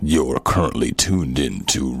You're currently tuned in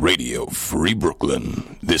to Radio Free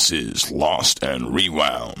Brooklyn. This is Lost and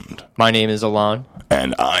Rewound. My name is Alon.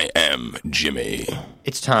 And I am Jimmy.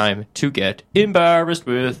 It's time to get embarrassed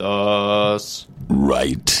with us.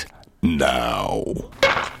 Right now.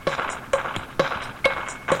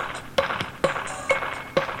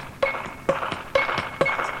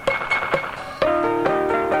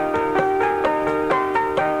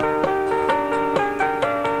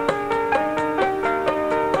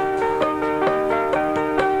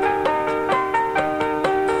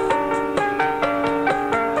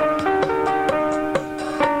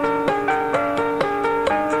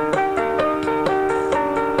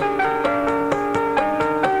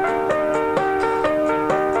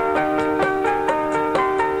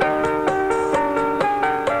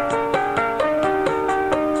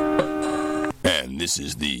 This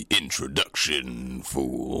is the introduction,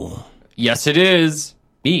 fool. Yes, it is.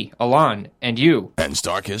 Me, Alon, and you. And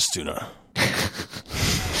Starkist Tuna.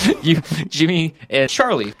 You, Jimmy, and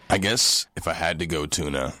Charlie. I guess if I had to go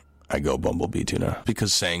tuna, I go Bumblebee Tuna.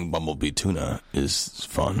 Because saying Bumblebee Tuna is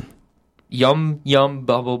fun. Yum, yum,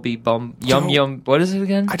 Bumblebee, yum, yum. What is it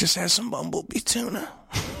again? I just had some Bumblebee Tuna.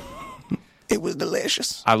 It was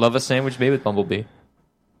delicious. I love a sandwich made with Bumblebee.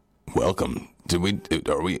 Welcome. Did we do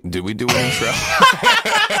an intro?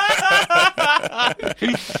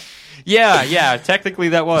 Yeah. Technically,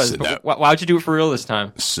 that was. So Why'd you do it for real this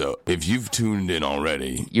time? So, if you've tuned in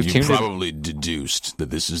already, you've probably deduced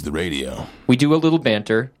that this is the radio. We do a little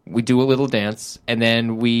banter, we do a little dance, and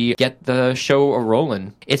then we get the show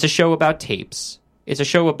a-rolling. It's a show about tapes. It's a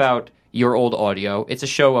show about your old audio. It's a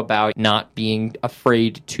show about not being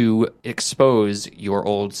afraid to expose your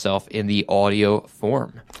old self in the audio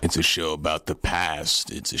form. It's a show about the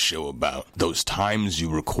past. It's a show about those times you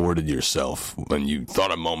recorded yourself when you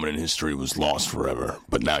thought a moment in history was lost forever,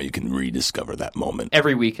 but now you can rediscover that moment.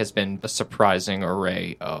 Every week has been a surprising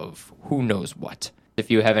array of who knows what.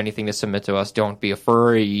 If you have anything to submit to us, don't be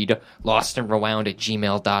afraid.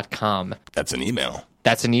 lostandrewound@gmail.com. That's an email.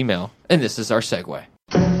 That's an email. And this is our segue.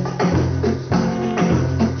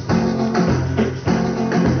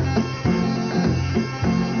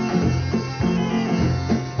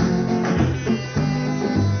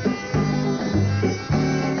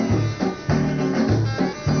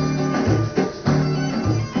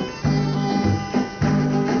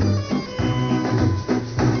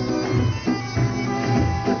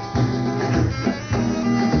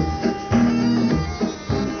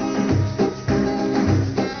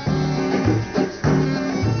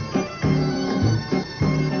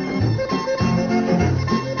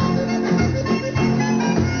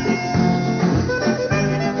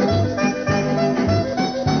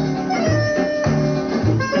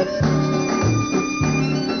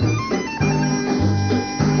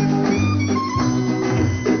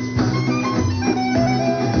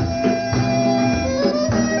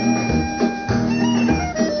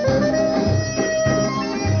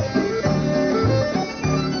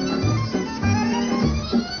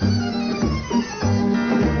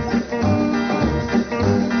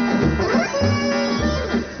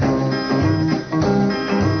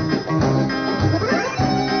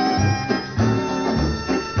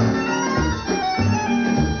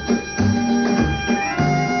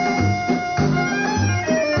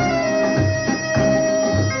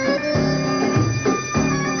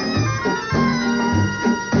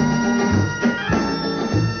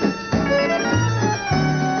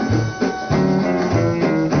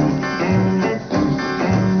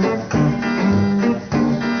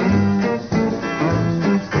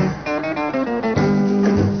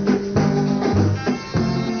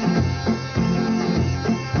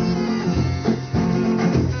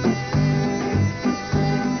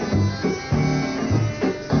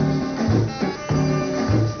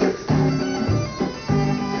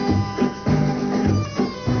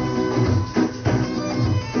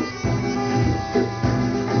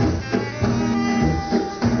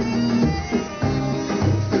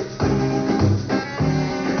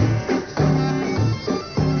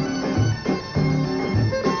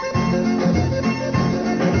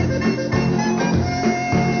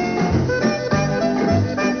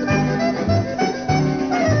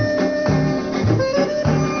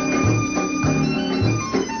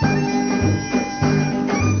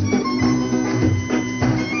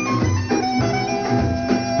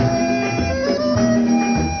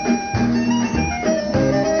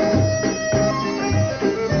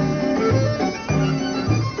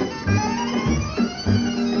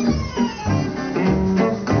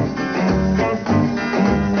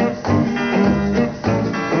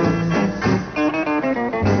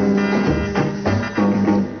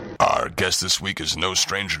 guest this week is no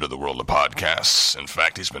stranger to the world of podcasts. In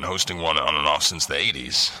fact, he's been hosting one on and off since the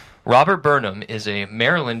 80s. Robert Burnham is a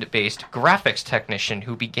Maryland-based graphics technician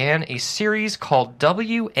who began a series called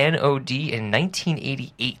WNOD in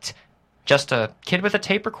 1988. Just a kid with a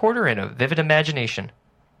tape recorder and a vivid imagination.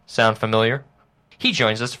 Sound familiar? He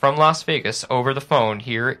joins us from Las Vegas over the phone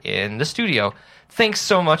here in the studio. Thanks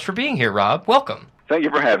so much for being here, Rob. Welcome. Thank you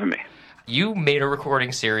for having me. You made a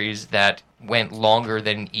recording series that went longer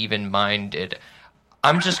than even mine did.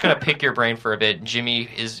 I'm just going to pick your brain for a bit. Jimmy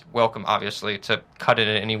is welcome, obviously, to cut it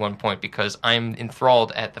at any one point because I'm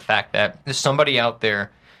enthralled at the fact that somebody out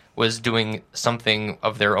there was doing something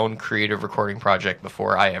of their own creative recording project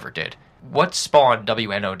before I ever did. What spawned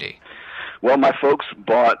WNOD? Well, my folks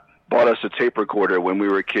bought us a tape recorder when we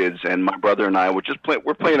were kids, and my brother and I were just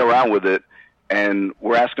we're playing around with it, and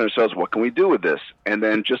we're asking ourselves, what can we do with this? And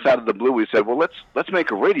then just out of the blue, we said, well, let's make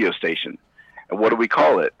a radio station. And what do we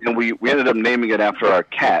call it? And we ended up naming it after our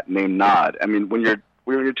cat named Nod. I mean, when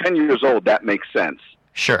you're 10 years old, that makes sense.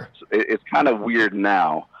 Sure. So it's kind of weird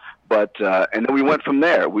now, but and then we went from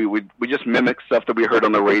there. We just mimicked stuff that we heard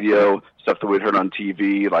on the radio, stuff that we'd heard on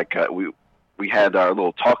TV. Like we had our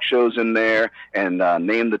little talk shows in there, and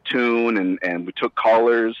named the tune, and we took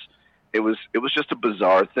callers. It was just a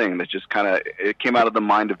bizarre thing that just it came out of the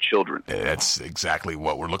mind of children. That's exactly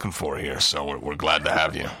what we're looking for here, so we're glad to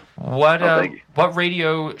have you. What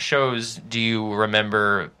radio shows do you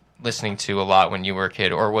remember listening to a lot when you were a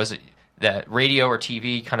kid, or was it that radio or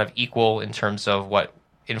TV kind of equal in terms of what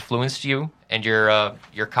influenced you and your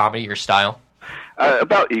comedy, your style?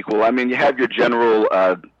 About equal. I mean, you have your general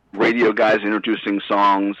radio guys introducing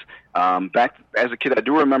songs. Back as a kid, I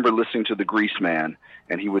do remember listening to the Grease Man,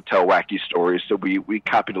 and he would tell wacky stories, so we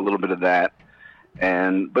copied a little bit of that.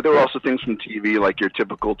 But there were also things from TV, like your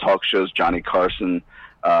typical talk shows, Johnny Carson.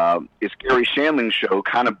 It's Gary Shandling's show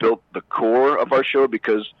kind of built the core of our show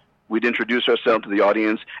because we'd introduce ourselves to the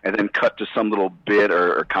audience and then cut to some little bit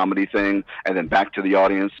or comedy thing and then back to the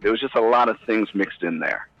audience. It was just a lot of things mixed in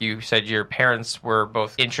there. You said your parents were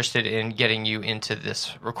both interested in getting you into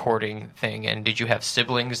this recording thing, and did you have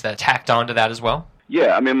siblings that tacked onto that as well?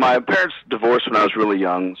 Yeah, I mean, my parents divorced when I was really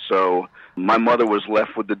young, so my mother was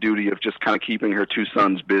left with the duty of just kind of keeping her two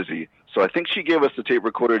sons busy. So I think she gave us the tape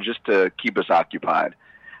recorder just to keep us occupied,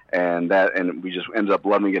 and we just ended up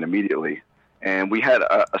loving it immediately. And we had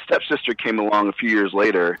a stepsister came along a few years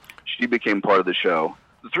later. She became part of the show.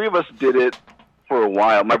 The three of us did it for a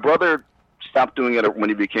while. My brother stopped doing it when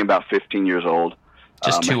he became about 15 years old.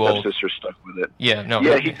 Just too old. My stepsister stuck with it. Yeah, no.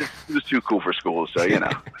 Yeah, he was too cool for school, so, you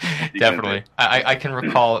know. Definitely. I can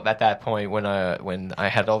recall at that point when I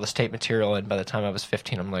had all this tape material, and by the time I was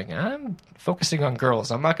 15, I'm like, I'm focusing on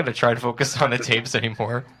girls. I'm not going to try to focus on the tapes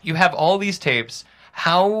anymore. You have all these tapes.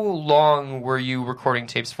 How long were you recording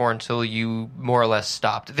tapes for until you more or less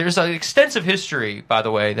stopped? There's an extensive history, by the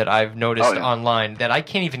way, that I've noticed online that I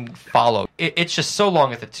can't even follow. It's just so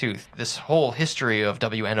long at the tooth, this whole history of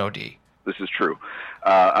WNOD. This is true.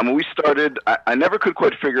 I mean, we started, I never could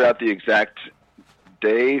quite figure out the exact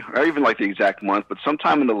day or even like the exact month, but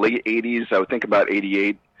sometime in the late 80s, I would think about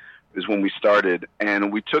 88 is when we started,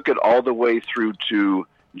 and we took it all the way through to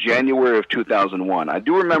January of 2001. I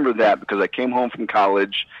do remember that because I came home from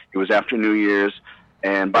college. It was after New Year's,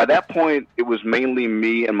 and by that point, it was mainly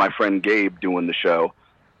me and my friend Gabe doing the show.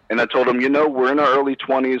 And I told him, we're in our early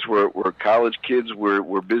 20s. We're college kids.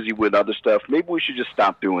 We're busy with other stuff. Maybe we should just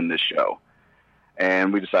stop doing this show.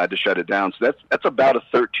 And we decided to shut it down. So that's about a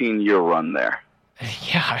 13-year run there.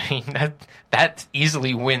 Yeah, I mean, that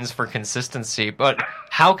easily wins for consistency, but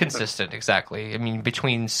how consistent exactly? I mean,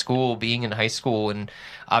 between school, being in high school, and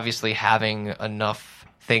obviously having enough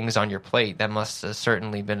things on your plate, that must have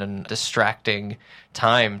certainly been a distracting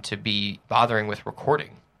time to be bothering with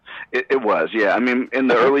recording. It was, yeah. I mean, in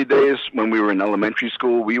the early days when we were in elementary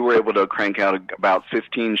school, we were able to crank out about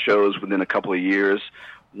 15 shows within a couple of years.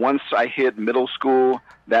 Once I hit middle school,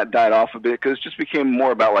 that died off a bit because it just became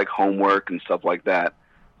more about like homework and stuff like that.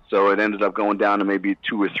 So it ended up going down to maybe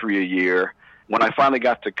 2 or 3 a year. When I finally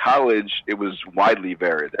got to college, it was widely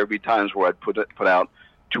varied. There'd be times where I'd put out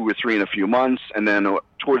 2 or 3 in a few months, and then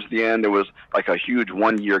towards the end, there was like a huge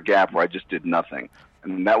 1-year gap where I just did nothing.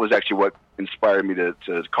 And that was actually what inspired me to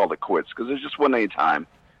call it quits, because there just wasn't any time.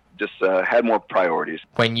 Just had more priorities.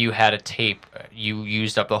 When you had a tape, you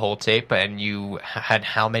used up the whole tape, and you had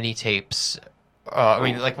how many tapes? I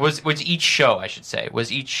mean, like, was each show, I should say,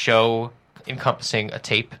 was each show encompassing a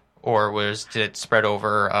tape, or did it spread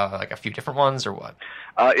over like a few different ones, or what?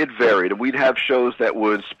 It varied. We'd have shows that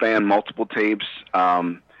would span multiple tapes.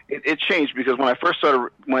 It changed because when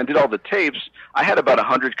I did all the tapes, I had about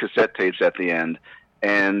 100 cassette tapes at the end,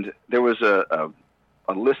 and there was a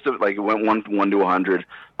list of, like, it went 1 to 100,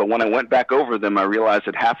 but when I went back over them, I realized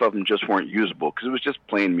that half of them just weren't usable because it was just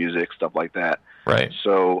plain music, stuff like that. Right.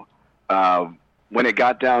 So when it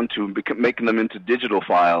got down to making them into digital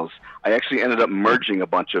files, I actually ended up merging a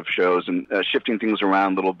bunch of shows and shifting things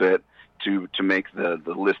around a little bit to make the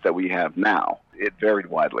list that we have now. It varied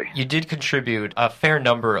widely. You did contribute a fair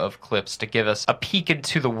number of clips to give us a peek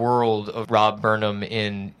into the world of Rob Burnham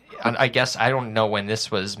in, I guess, I don't know when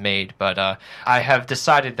this was made, but I have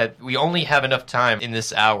decided that we only have enough time in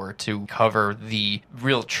this hour to cover the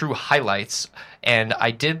real true highlights, and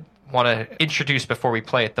I did want to introduce, before we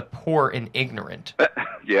play it, The Poor and Ignorant.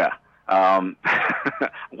 Yeah.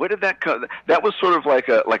 Where did that come? That was sort of like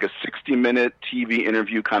a 60-minute TV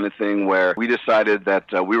interview kind of thing where we decided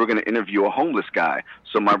that we were going to interview a homeless guy.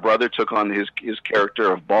 So my brother took on his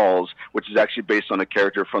character of Balls, which is actually based on a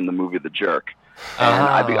character from the movie The Jerk. And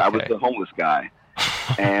I was the homeless guy.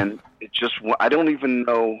 And it just, I don't even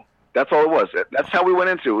know. That's all it was. That's how we went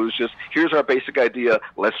into it. It was just, here's our basic idea.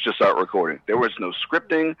 Let's just start recording. There was no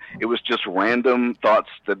scripting. It was just random thoughts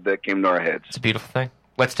that came to our heads. It's a beautiful thing.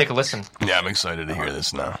 Let's take a listen. Yeah, I'm excited to hear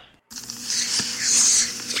this now.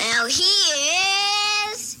 Now he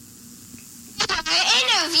is our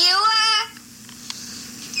interviewer,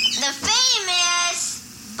 the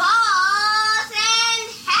famous Balls and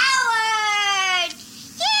Howard.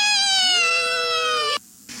 Yay!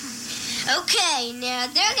 Okay, now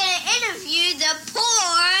they're gonna interview the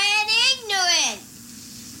poor and ignorant.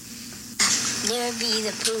 There be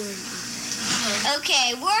the poor. Okay,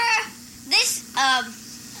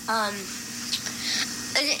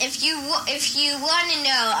 if you want to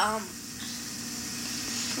know,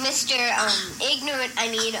 Mr.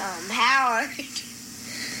 Howard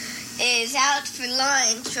is out for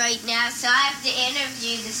lunch right now, so I have to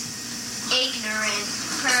interview this ignorant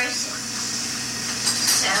person.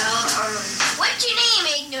 So, what's your name,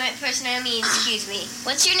 ignorant person? Excuse me.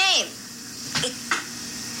 What's your name?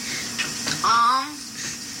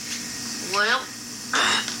 Well,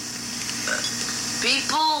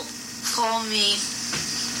 people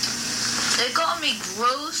they call me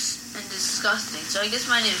gross and disgusting, so I guess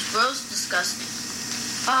my name is Gross Disgusting.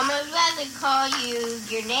 I'd rather call you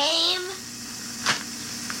your name.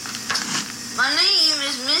 My name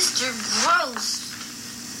is Mr. Gross.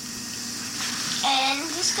 And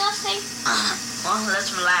Disgusting? Well,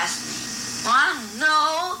 that's my last name. Well, I don't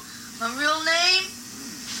know. My real name?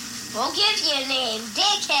 We'll give you a name,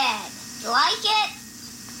 Dickhead. You like it?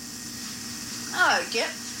 I like it.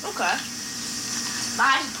 Okay.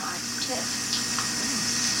 Body part, too.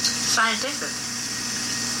 Scientific.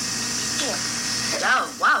 Yeah. Oh,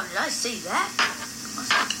 wow, did I say that?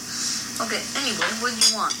 Okay, anyway, what do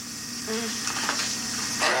you want?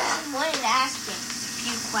 I wanted to ask you a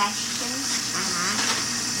few questions.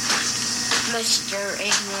 Mr.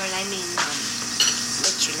 Ignorant,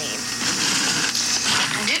 what's your name?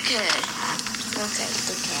 Dickhead. Okay,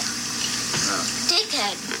 Dickhead. Oh.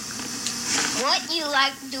 Dickhead, what you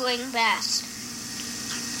like doing best?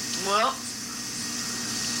 Well,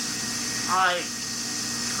 I like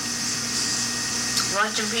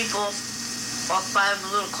watching people walk by my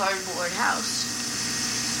little cardboard house.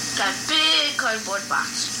 Got a big cardboard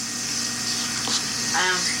box.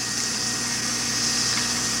 And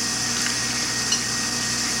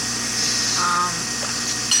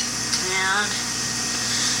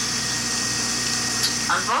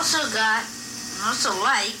I've also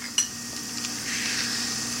like,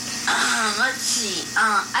 let's see, I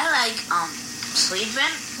like,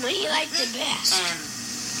 sleeping. What do you like the best? And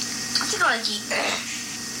I think I like eating.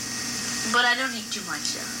 But I don't eat too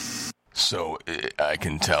much, though. So I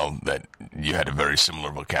can tell that you had a very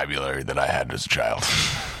similar vocabulary that I had as a child.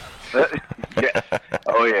 Yeah.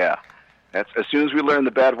 Oh, yeah. That's, as soon as we learned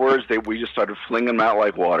the bad words, we just started flinging them out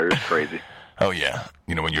like water. It's crazy. Oh, yeah.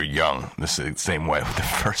 You know, when you're young, this is the same way. The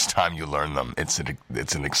first time you learn them, it's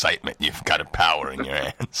an excitement. You've got a power in your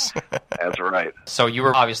hands. That's right. So you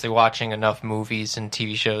were obviously watching enough movies and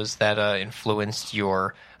TV shows that influenced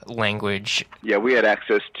your language. Yeah, we had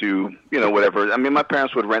access to, whatever. I mean, my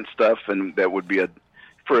parents would rent stuff, and that would be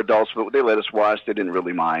for adults, but they let us watch. They didn't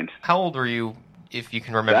really mind. How old were you, if you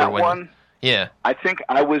can remember? That one? Yeah. I think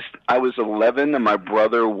I was 11, and my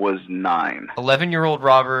brother was 9. 11-year-old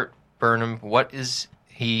Robert Burnham, what is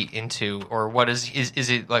he into, or what is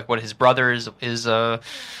it like what his brother is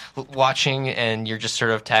watching, and you're just sort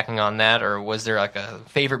of tacking on that, or was there like a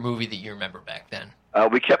favorite movie that you remember back then?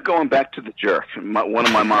 We kept going back to The Jerk. One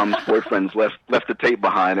of my mom's boyfriends left the tape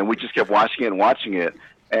behind, and we just kept watching it,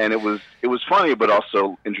 and it was funny, but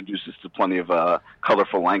also introduced us to plenty of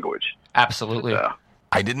colorful language. Absolutely.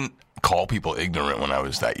 I didn't call people ignorant when I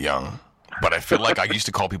was that young, but I feel like I used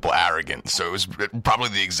to call people arrogant. So it was probably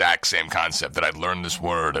the exact same concept that I'd learned this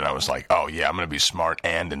word, and I was like, oh, yeah, I'm going to be smart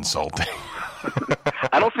and insulting.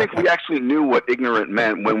 I don't think we actually knew what ignorant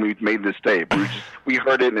meant when we made this tape. We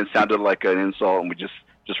heard it, and it sounded like an insult, and we just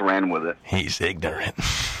ran with it. He's ignorant.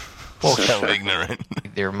 So ignorant.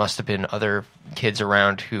 There must have been other kids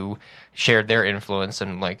around who shared their influence,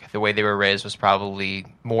 and like the way they were raised was probably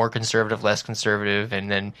more conservative, less conservative, and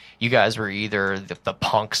then you guys were either the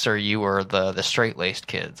punks or you were the straight-laced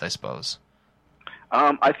kids, I suppose.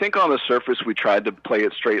 I think on the surface we tried to play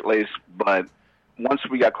it straight-laced, but once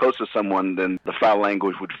we got close to someone, then the foul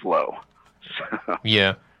language would flow. So.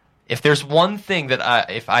 Yeah. If there's one thing that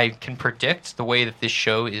if I can predict the way that this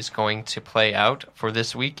show is going to play out for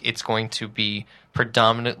this week, it's going to be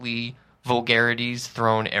predominantly vulgarities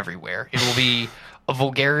thrown everywhere. It will be a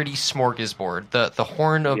vulgarity smorgasbord, the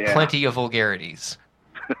horn of plenty of vulgarities.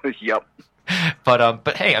 Yep.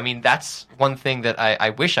 But hey, I mean, that's one thing that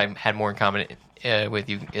I wish I had more in common with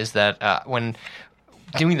you, is that when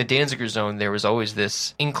doing the Danziger Zone, there was always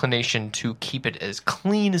this inclination to keep it as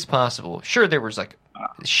clean as possible. Sure, there was like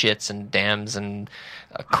shits and dams and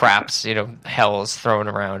craps, hells thrown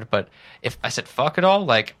around. But if I said fuck at all,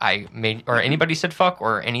 like or anybody said fuck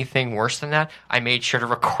or anything worse than that, I made sure to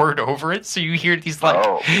record over it. So you hear these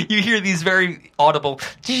you hear these very audible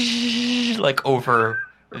like over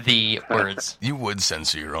the words. You would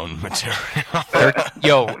censor your own material.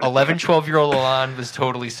 11, 12-year-old Alon was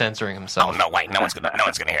totally censoring himself. Oh, no, wait, no one's gonna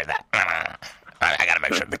hear that. I gotta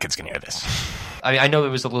make sure the kids can hear this. I mean, I know it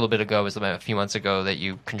was a few months ago that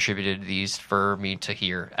you contributed these for me to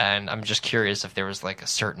hear, and I'm just curious if there was like a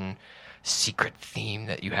certain secret theme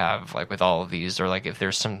that you have like with all of these, or like if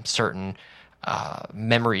there's some certain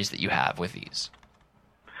memories that you have with these.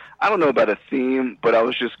 I don't know about a theme, but I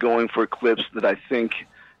was just going for clips that I think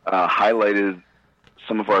highlighted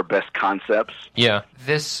some of our best concepts. Yeah.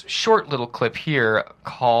 This short little clip here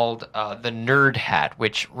called The Nerd Hat,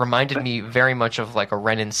 which reminded me very much of like a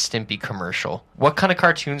Ren and Stimpy commercial. What kind of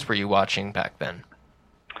cartoons were you watching back then?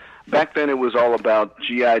 Back then it was all about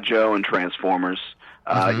G.I. Joe and Transformers.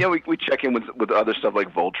 We check in with other stuff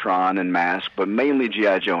like Voltron and Mask, but mainly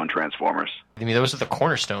G.I. Joe and Transformers. I mean, those are the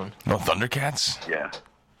cornerstone. No Thundercats? Yeah.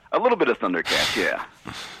 A little bit of Thundercats, yeah.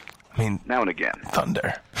 I mean, now and again.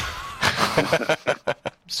 Thunder.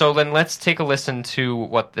 So then let's take a listen to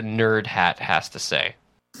what the Nerd Hat has to say.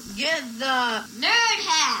 Get the Nerd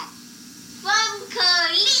Hat from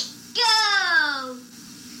Coleco.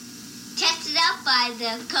 Tested out by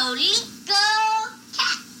the Coleco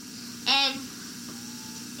cat. And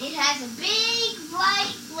it has a big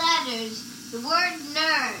white letters, the word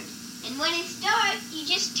nerd. And when it's dark, you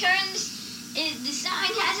just turn the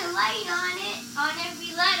sign has a light on it, on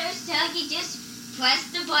every letter, so you just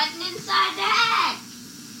press the button inside the hat.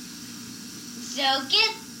 So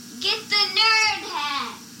get the Nerd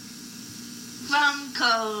Hat from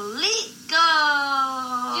Coleco.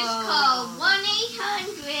 Just call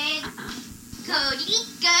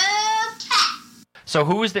 1-800-COLECO-CAT. So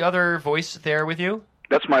who is the other voice there with you?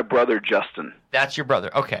 That's my brother, Justin. That's your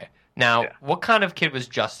brother. Okay. Now, What kind of kid was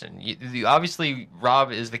Justin? Obviously, Rob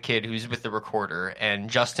is the kid who's with the recorder, and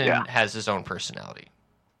Justin has his own personality.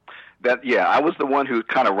 I was the one who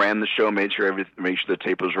kind of ran the show, made sure the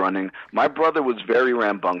tape was running. My brother was very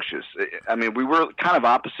rambunctious. I mean, we were kind of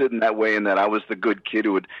opposite in that way, in that I was the good kid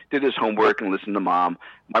who did his homework and listened to mom.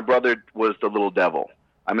 My brother was the little devil.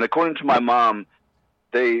 I mean, according to my mom,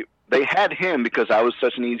 they had him because I was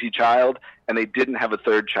such an easy child, and they didn't have a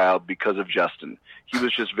third child because of Justin. He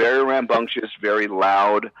was just very rambunctious, very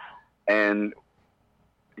loud, and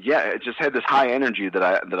it just had this high energy that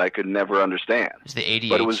I could never understand. It's the ADHD.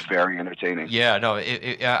 But it was very entertaining. Yeah, no,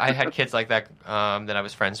 I had kids like that that I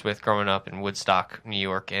was friends with growing up in Woodstock, New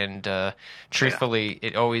York, and truthfully,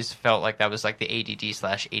 it always felt like that was like the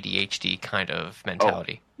ADD/ADHD kind of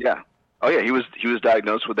mentality. Oh yeah, he was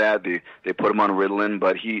diagnosed with that. They put him on Ritalin,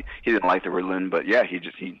 but he didn't like the Ritalin. But yeah, he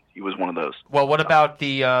was one of those. Well, what about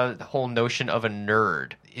the whole notion of a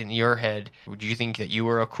nerd in your head? Would you think that you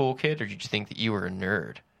were a cool kid, or did you think that you were a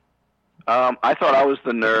nerd? I thought I was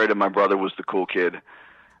the nerd, and my brother was the cool kid.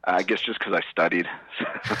 I guess just because I studied.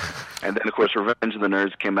 And then of course, Revenge of the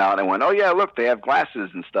Nerds came out, and I went, oh yeah, look, they have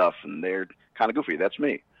glasses and stuff, and they're kind of goofy. That's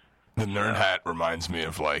me. The Nerd Hat reminds me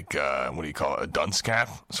of like, what do you call it, a dunce cap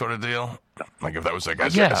sort of deal? Like if that was like,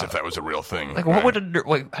 as if that was a real thing. Like what would a nerd,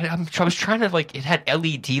 like, I was trying to like, it had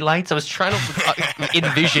LED lights. I was trying to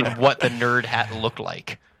envision what the Nerd Hat looked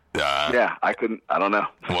like. I don't know.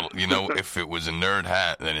 Well, if it was a nerd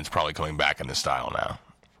hat, then it's probably coming back into style now.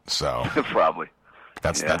 So probably.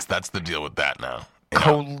 That's the deal with that now.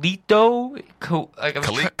 Colito? Calico. I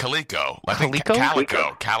think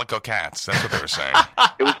Calico? Calico Cats. That's what they were saying.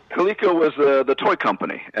 It was Coleco was the toy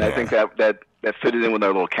company, and I think that fitted in with our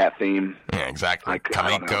little cat theme. Yeah, exactly.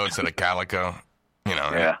 Calico instead of Calico. You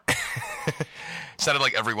know. Yeah. Sounded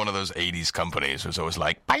like every one of those 80s companies was always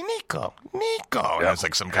like, by Nico. Yeah. And it's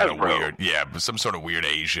like some kind of some sort of weird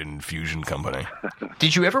Asian fusion company.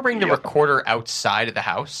 Did you ever bring the recorder outside of the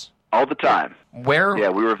house? All the time. Where? Yeah,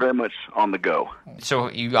 we were very much on the go.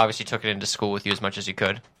 So you obviously took it into school with you as much as you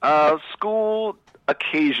could? School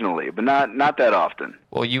occasionally, but not that often.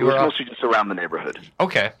 Well, it was mostly just around the neighborhood.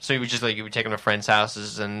 Okay, so you would just you would take them to friends'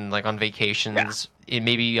 houses and like on vacations,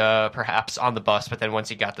 maybe perhaps on the bus. But then once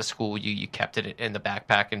you got to school, you kept it in the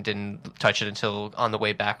backpack and didn't touch it until on the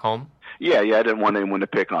way back home. Yeah, I didn't want anyone to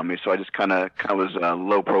pick on me, so I just kind of was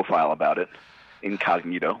low profile about it.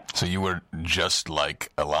 Incognito. So you were just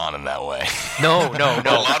like Alon in that way. No.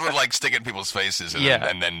 Alon would like stick it in people's faces,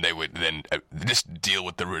 and then they would just deal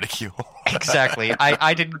with the ridicule. Exactly.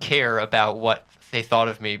 I didn't care about what they thought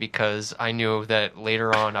of me because I knew that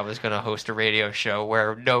later on I was going to host a radio show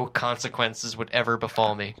where no consequences would ever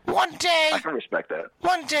befall me. One day, I can respect that.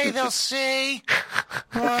 One day they'll see.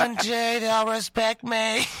 One day they'll respect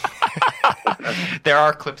me. There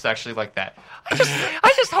are clips actually like that.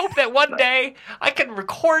 I just hope that one day I can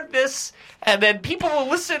record this and then people will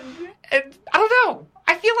listen and I don't know.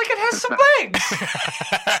 I feel like it has some legs.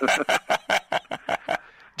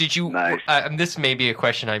 Did you, nice. This may be a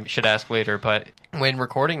question I should ask later, but when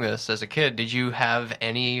recording this as a kid, did you have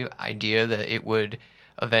any idea that it would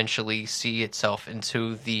eventually see itself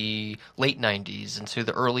into the late 90s, into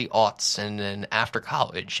the early aughts, and then after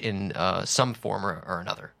college in some form or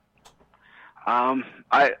another?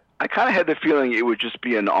 I kind of had the feeling it would just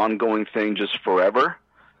be an ongoing thing just forever,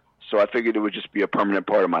 so I figured it would just be a permanent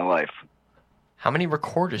part of my life. How many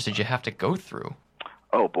recorders did you have to go through?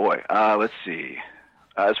 Oh, boy. Let's see.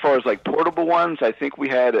 As far as like portable ones, I think we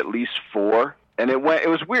had at least 4. And it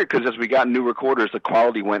was weird because as we got new recorders, the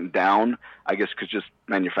quality went down. I guess because just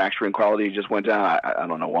manufacturing quality just went down. I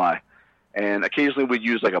don't know why. And occasionally we'd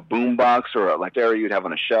use like a boom box or like area you'd have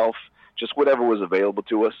on a shelf, just whatever was available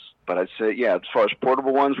to us. But I'd say, as far as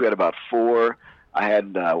portable ones, we had about 4. I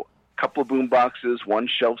had a couple of boom boxes, 1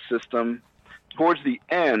 shelf system. Towards the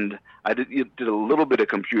end, I did a little bit of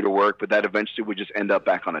computer work, but that eventually would just end up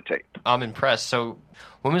back on a tape. I'm impressed. So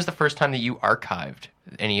when was the first time that you archived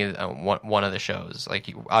any of one of the shows?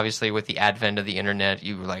 Like, obviously with the advent of the internet,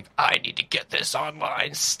 you were like, I need to get this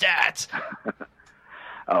online stat.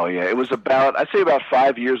 Oh, yeah. It was I'd say about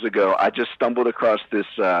 5 years ago, I just stumbled across this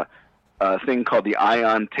thing called the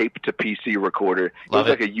Ion Tape to PC recorder. Love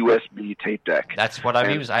it was like a USB tape deck. That's what I'm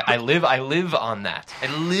using. I live on that. I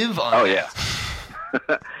live on that. Oh, yeah.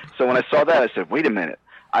 So when I saw that, I said, wait a minute.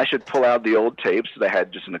 I should pull out the old tapes that I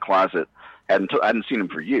had just in the closet. I hadn't seen them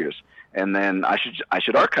for years. And then I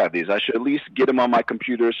should archive these. I should at least get them on my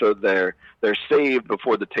computer so they're saved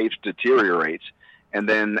before the tapes deteriorate. And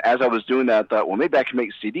then as I was doing that, I thought, well, maybe I can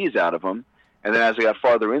make CDs out of them. And then as I got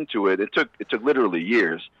farther into it, it took literally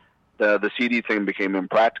years. The CD thing became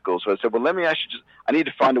impractical. So I said, well, I need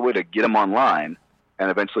to find a way to get them online. And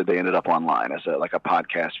eventually they ended up online as a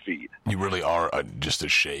podcast feed. You really are just a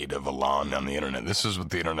shade of Alon on the internet. This is what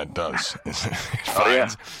the internet does.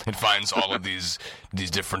 It finds all of these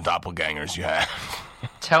different doppelgangers you have.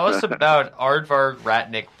 Tell us about Aardvark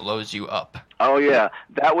Ratnik Blows You Up. Oh, yeah.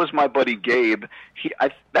 That was my buddy Gabe.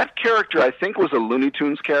 That character, I think, was a Looney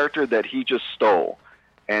Tunes character that he just stole.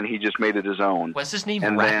 And he just made it his own. Was his name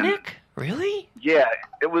Ratnik? Really? Yeah.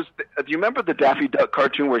 It was. Do you remember the Daffy Duck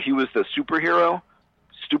cartoon where he was the superhero?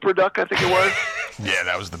 Super Duck, I think it was. Yeah,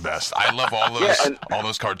 that was the best. I love all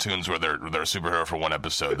those cartoons where they're a superhero for one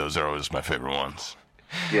episode. Those are always my favorite ones.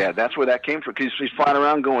 Yeah, that's where that came from. Because he's flying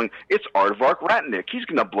around going, "It's Aardvark Ratnik. He's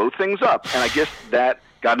going to blow things up." And I guess that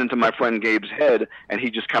got into my friend Gabe's head, and he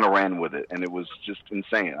just kind of ran with it, and it was just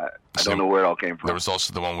insane. I don't know where it all came from. There was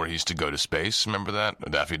also the one where he used to go to space. Remember that?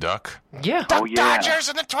 Daffy Duck? Yeah. The Dodgers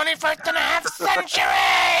in the 21st and a half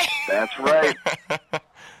century! That's right.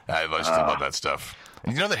 I used to love that stuff.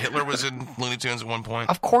 You know that Hitler was in Looney Tunes at one point?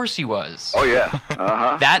 Of course he was. Oh, yeah.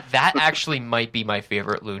 Uh-huh. That actually might be my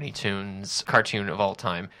favorite Looney Tunes cartoon of all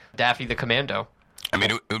time. Daffy the Commando. I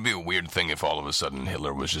mean, it would be a weird thing if all of a sudden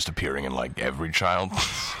Hitler was just appearing in, like, every child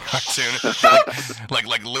cartoon.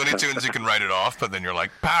 like Looney Tunes, you can write it off, but then you're like,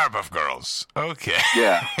 Powerpuff Girls. Okay.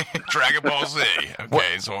 Yeah. Dragon Ball Z.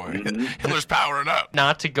 Okay, so Hitler's powering up.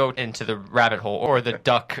 Not to go into the rabbit hole, or the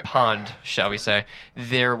duck pond, shall we say,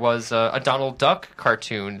 there was a Donald Duck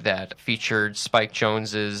cartoon that featured Spike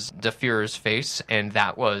Jonze's The Führer's face, and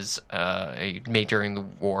that was made during the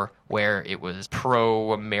war where it was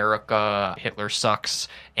pro-America, Hitler sucks,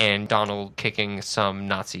 and Donald kicking some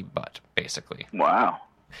Nazi butt, basically. Wow.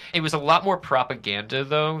 It was a lot more propaganda,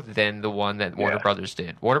 though, than the one that Warner Brothers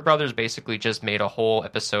did. Warner Brothers basically just made a whole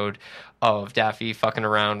episode of Daffy fucking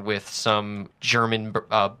around with some German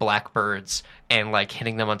blackbirds and, like,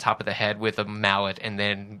 hitting them on top of the head with a mallet and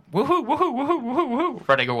then woohoo, woohoo, woohoo, woohoo, woohoo,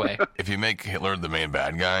 running away. If you make Hitler the main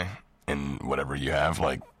bad guy in whatever you have,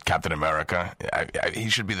 like Captain America, he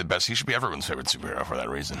should be the best. He should be everyone's favorite superhero for that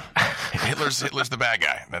reason. Hitler's the bad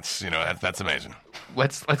guy. That's that's amazing.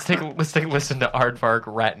 Let's take a listen to Aardvark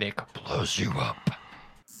Ratnik blows you up.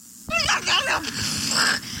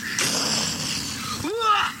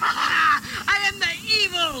 I am the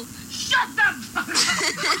evil. Shut up!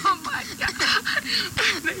 Oh my God!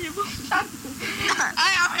 The evil. I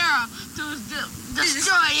am here to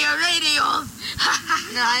destroy your radio.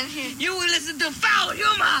 No, I'm here. You will listen to foul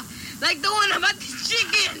humor, like the one about the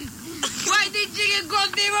chicken. Why did chicken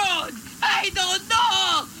cross the road? I don't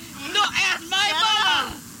know. No, ask my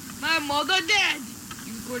mama. My mother dead.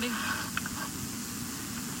 You recording?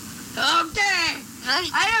 Okay.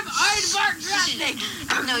 I am Aardvark Ratnik.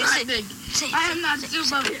 No, you say. I am not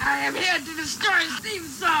Superman. I am here to destroy his theme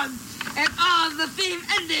song and all the theme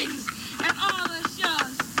endings and all the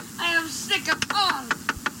shows. I am sick of all.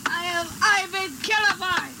 I am Ivan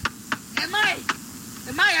Kellerby. Am I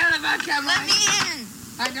Ivan Kellerby? Let me in.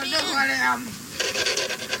 I don't know what I am.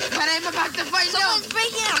 But I'm about to find out. Someone's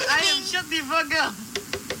breaking out. I am shut the fuck up.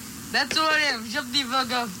 That's what I am. Shut the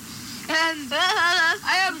fuck up. And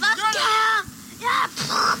I am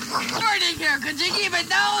starting here. Could you keep it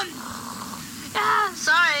down? Yeah,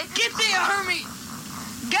 sorry. Get the army!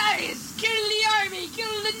 Guys, kill the army, kill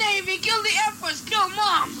the navy, kill the air force, kill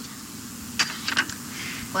mom!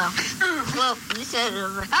 Well, we said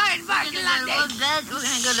over. Aardvark Ratnik! We're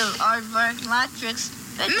gonna go to Aardvark Latrix.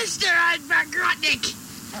 Mr. Aardvark Ratnik!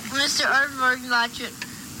 Mr. Aardvark Latrix.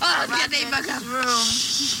 Oh, get the fuck up! Room.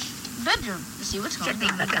 Bedroom. Let's see what's going Get the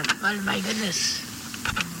on. fuck up. Oh my goodness.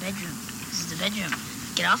 Bedroom. This is the bedroom.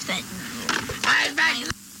 Get off that. Aardvark.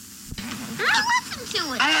 Listen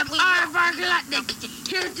to it. I am Aardvark Ratnik,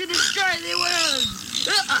 here to destroy the world!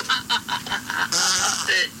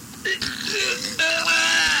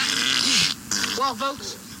 Well,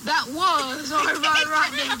 folks, that was Aardvark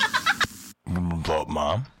Ratnik. Blow up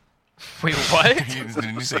mom? Wait, what?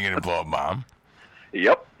 Didn't you say you're gonna blow up mom?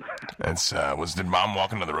 Yep. That's did mom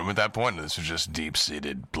walk into the room at that point? Or this was just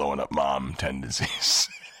deep-seated blowing up mom tendencies.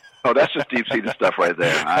 Oh, that's just deep-seated stuff right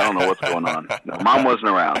there. I don't know what's going on. No, Mom wasn't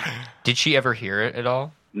around. Did she ever hear it at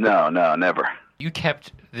all? No, never. You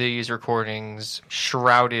kept these recordings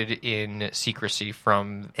shrouded in secrecy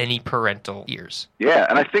from any parental ears. Yeah,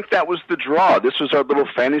 and I think that was the draw. This was our little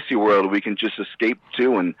fantasy world we can just escape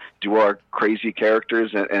to and do our crazy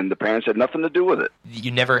characters, and the parents had nothing to do with it.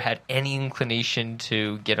 You never had any inclination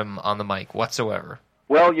to get him on the mic whatsoever.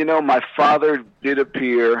 Well, my father did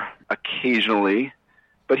appear occasionally,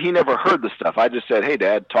 but he never heard the stuff. I just said, hey,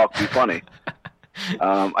 Dad, talk, be funny.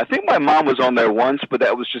 I think my mom was on there once, but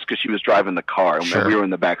that was just because she was driving the car. Sure. And we were in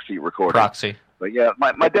the back seat recording. Proxy. But yeah,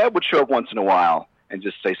 my dad would show up once in a while and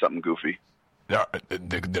just say something goofy. Now,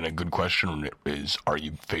 then a good question is, are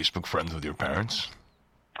you Facebook friends with your parents?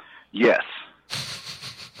 Yes.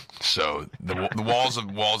 So the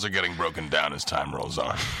walls are getting broken down as time rolls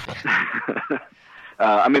on.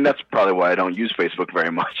 I mean, that's probably why I don't use Facebook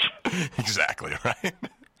very much. Exactly, right?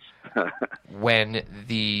 When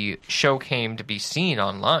the show came to be seen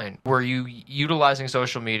online, were you utilizing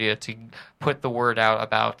social media to put the word out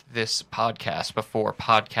about this podcast before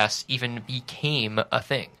podcasts even became a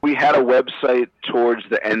thing? We had a website towards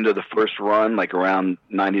the end of the first run, like around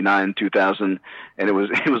 99, 2000, and it was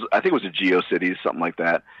I think it was a GeoCities, something like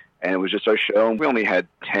that, and it was just our show. And we only had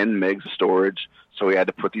 10 megs of storage, so we had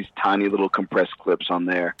to put these tiny little compressed clips on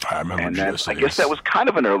there. I remember GeoCities. I guess that was kind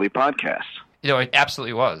of an early podcast. It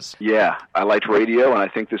absolutely was. Yeah, I liked radio, and I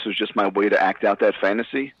think this was just my way to act out that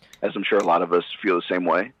fantasy, as I'm sure a lot of us feel the same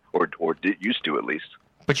way, or used to at least.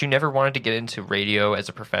 But you never wanted to get into radio as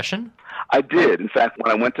a profession? I did. In fact,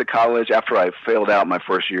 when I went to college, after I failed out my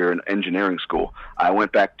first year in engineering school, I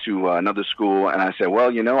went back to another school, and I said,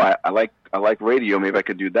 well, I like radio. Maybe I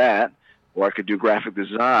could do that, or I could do graphic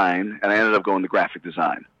design, and I ended up going to graphic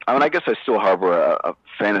design. I mean, I guess I still harbor a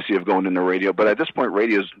fantasy of going into radio, but at this point,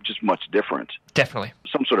 radio is just much different. Definitely.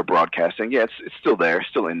 Some sort of broadcasting. Yeah, it's still there,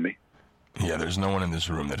 still in me. Yeah, there's no one in this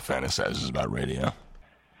room that fantasizes about radio.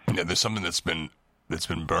 Yeah, there's something that's been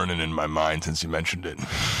burning in my mind since you mentioned it,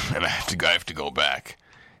 and I have to go back.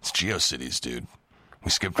 It's GeoCities, dude. We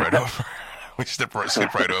skipped right over. We skipped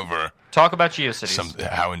right over. Talk about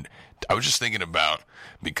GeoCities. I was just thinking about,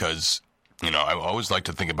 because, I always like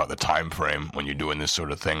to think about the time frame when you're doing this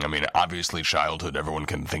sort of thing. I mean, obviously childhood, everyone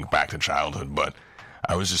can think back to childhood, but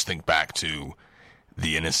I always just think back to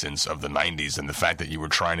the innocence of the 90s and the fact that you were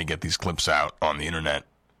trying to get these clips out on the internet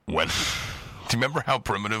when... Do you remember how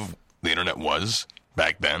primitive the internet was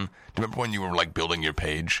back then? Do you remember when you were, like, building your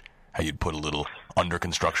page, how you'd put a little under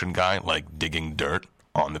construction guy, like, digging dirt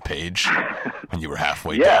on the page when you were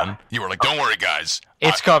halfway done? You were like, don't worry, guys.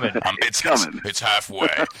 It's coming. It's coming. It's halfway.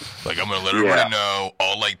 Like, I'm going to let everybody know,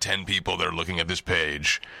 all, like, 10 people that are looking at this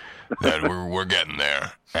page, that we're getting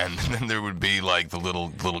there. And then there would be, like, the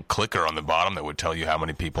little clicker on the bottom that would tell you how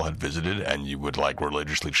many people had visited, and you would, like,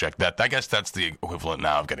 religiously check that. I guess that's the equivalent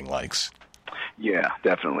now of getting likes. Yeah,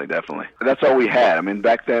 definitely. That's all we had. I mean,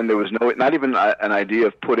 back then there was not even an idea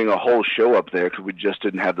of putting a whole show up there because we just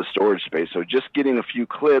didn't have the storage space. So just getting a few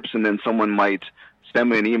clips, and then someone might send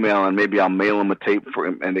me an email, and maybe I'll mail them a tape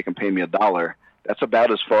and they can pay me $1. That's about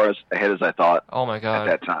as far ahead as I thought. Oh my God,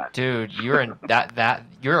 at that time, dude, you're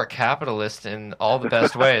a capitalist in all the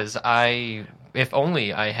best ways. If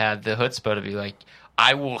only I had the chutzpah to be like,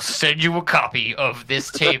 I will send you a copy of this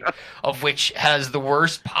tape, of which has the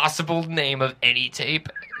worst possible name of any tape,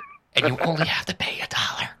 and you only have to pay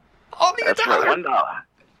 $1. Only $1. That's right, $1.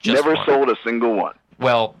 Just Never one. sold a single one.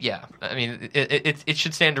 Well, yeah. I mean, it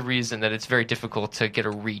should stand to reason that it's very difficult to get a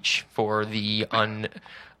reach for the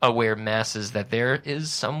unaware masses that there is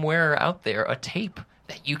somewhere out there a tape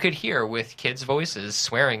that you could hear with kids' voices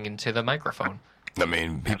swearing into the microphone. I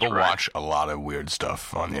mean, people watch a lot of weird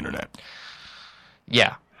stuff on the internet.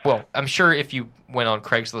 Yeah. Well, I'm sure if you went on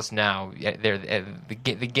Craigslist now,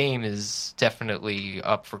 the game is definitely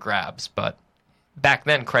up for grabs. But back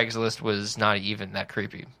then, Craigslist was not even that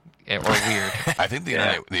creepy or weird. I think the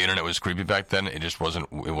internet was creepy back then. It just wasn't.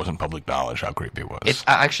 It wasn't public knowledge how creepy it was.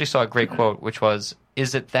 I actually saw a great quote, which was,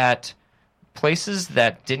 "Is it that places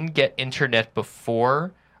that didn't get internet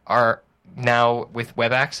before are now with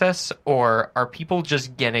web access, or are people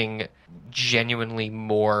just getting genuinely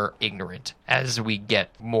more ignorant as we get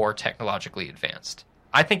more technologically advanced?"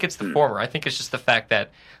 I think it's the former. I think it's just the fact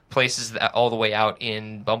that places that all the way out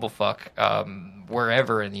in Bumblefuck,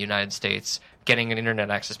 wherever in the United States, getting an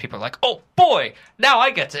internet access, people are like, oh boy, now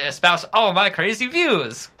I get to espouse all my crazy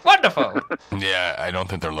views. Wonderful. Yeah, I don't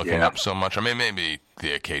think they're looking up so much. I mean, maybe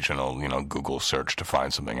the occasional, Google search to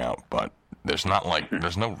find something out, but there's not like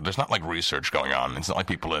research going on. It's not like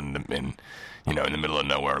people in the middle of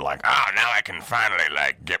nowhere like, oh, now I can finally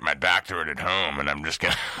get my doctorate at home, and I'm just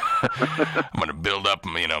gonna I'm gonna build up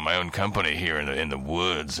my own company here in the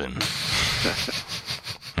woods. And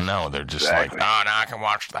no, they're just like, oh, now I can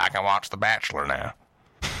watch The Bachelor now.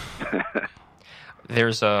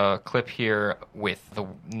 There's a clip here with the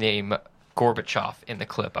name Gorbachev in the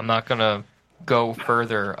clip. I'm not gonna go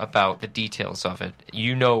further about the details of it.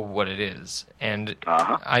 You know what it is, and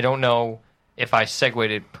I don't know if I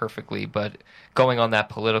segued it perfectly, but going on that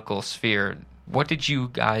political sphere, what did you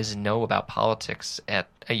guys know about politics at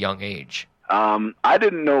a young age? I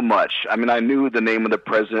didn't know much. I mean, I knew the name of the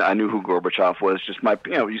president. I knew who Gorbachev was. Just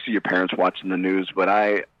you see your parents watching the news, but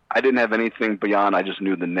I didn't have anything beyond. I just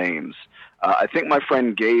knew the names. I think my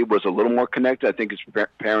friend Gabe was a little more connected. I think his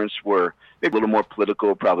parents were maybe a little more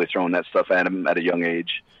political, probably throwing that stuff at him at a young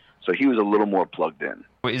age. So he was a little more plugged in.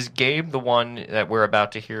 Is Gabe the one that we're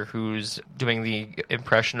about to hear who's doing the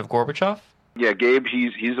impression of Gorbachev? Yeah, Gabe, he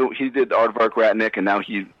did Aardvark Ratnik, and now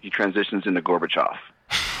he transitions into Gorbachev.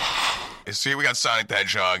 See, we got Sonic the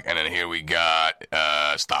Hedgehog, and then here we got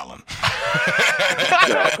Stalin.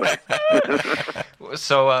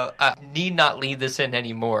 So I need not lead this in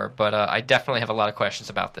anymore, but I definitely have a lot of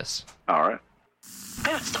questions about this. All right.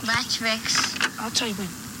 Matrix. I'll tell you when.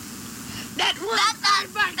 That was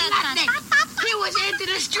Aardvark Ratnik. He was here to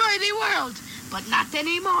destroy the world, but not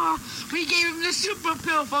anymore. We gave him the super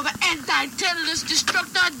pill for the anti-terrorist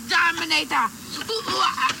destructor dominator.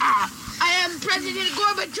 I am President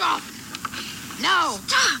Gorbachev. No.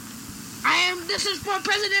 Stop. This is for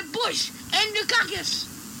President Bush and Dukakis.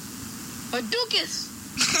 Or Dukis.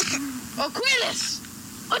 Or Quillis.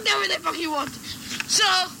 Whatever the fuck you want. So,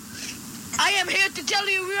 I am here to tell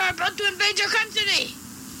you we are about to invade your country.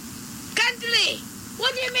 Country.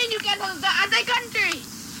 What do you mean you can't understand? I say country.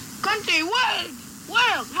 Country.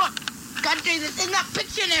 World. Look. Country that is not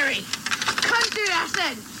Pictionary. Country, I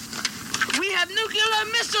said. We have nuclear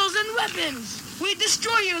missiles and weapons. We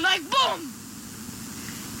destroy you like boom.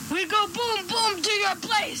 We go boom, boom to your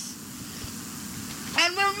place.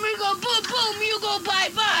 And when we go boom, boom, you go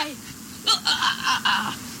bye-bye.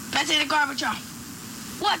 President Gorbachev,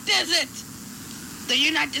 what is it? The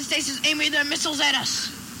United States is aiming their missiles at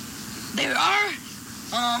us. They are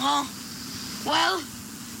Uh-huh. Well,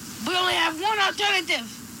 we only have one alternative.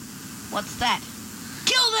 What's that?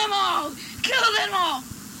 Kill them all! Kill them all!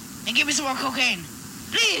 And give me some more cocaine.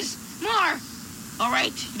 Please, more! All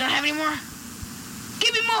right, you don't have any more?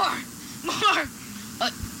 Give me more! More!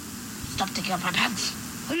 Stop taking off my pants.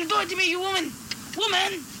 What are you doing to me, you woman?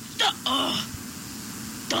 Woman! Stop! Oh,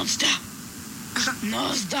 don't stop.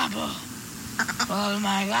 No stop. Oh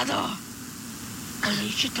my God.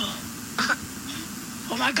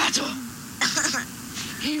 Oh my gato.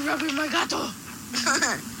 He rubbing my gato.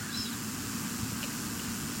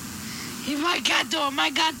 He my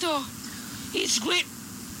gato. He squeak.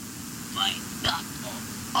 My gato.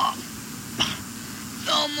 Oh.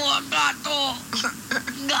 No more gato.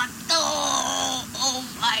 Gato. Oh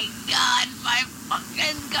my God, my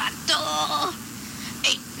fucking gato.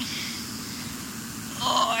 Hey.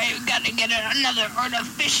 Oh, I've got to get another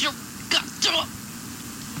artificial gato.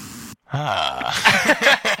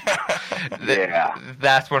 Yeah.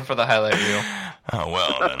 That's one for the highlight reel. Oh,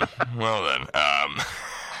 well then.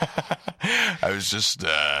 I was just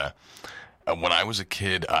when I was a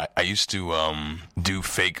kid, I used to do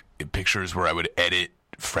fake pictures where I would edit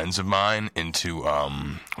friends of mine into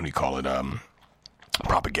what do you call it?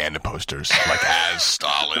 Propaganda posters, like as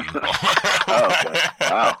Stalin. Oh, okay.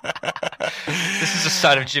 Wow. This is a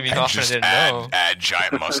side of Jimmy Hoffman I Just didn't know. add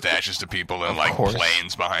giant mustaches to people and like course.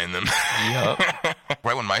 planes behind them. Yup.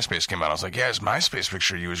 Right when MySpace came out, I was like, yeah, this MySpace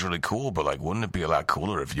picture of you is really cool, but like, wouldn't it be a lot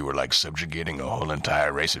cooler if you were like subjugating a whole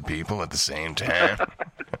entire race of people at the same time?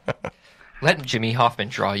 Let Jimmy Hoffman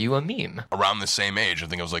draw you a meme. Around the same age, I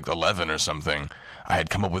think I was like 11 or something, I had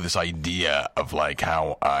come up with this idea of like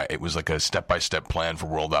how it was like a step-by-step plan for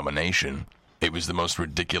world domination. It was the most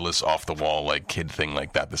ridiculous, off-the-wall, like, kid thing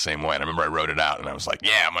like that the same way. And I remember I wrote it out, and I was like,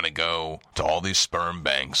 yeah, I'm going to go to all these sperm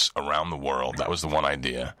banks around the world. That was the one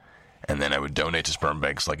idea. And then I would donate to sperm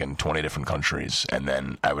banks, like, in 20 different countries. And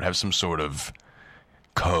then I would have some sort of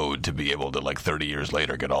code to be able to, like, 30 years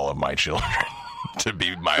later, get all of my children to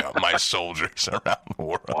be my soldiers around the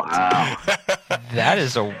world. Wow. That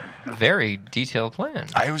is a very detailed plan.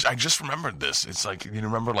 I just remembered this. It's like, you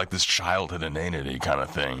remember like this childhood inanity kind of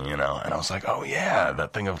thing, you know? And I was like, oh yeah,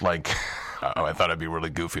 that thing of like, I thought it'd be really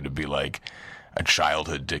goofy to be like a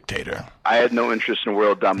childhood dictator. I had no interest in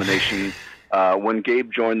world domination. When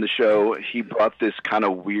Gabe joined the show, he brought this kind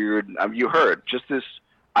of weird, you heard, just this,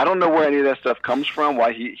 I don't know where any of that stuff comes from,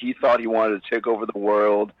 why he thought he wanted to take over the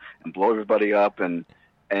world and blow everybody up, and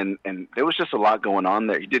there was just a lot going on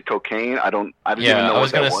there. He did cocaine. I didn't even know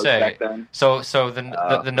what that was back then. So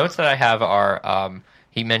the notes that I have are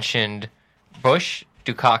he mentioned Bush,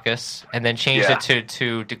 Dukakis, and then changed it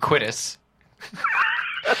to Dequitus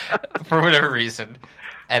for whatever reason.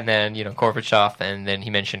 And then, Gorbachev, and then he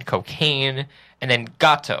mentioned cocaine, and then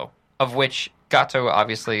Gato, of which Gato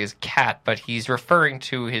obviously is cat, but he's referring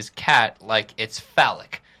to his cat like it's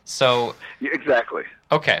phallic. So Yeah, exactly.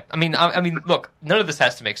 okay, I mean, look, none of this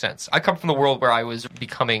has to make sense. I come from the world where I was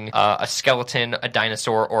becoming a skeleton, a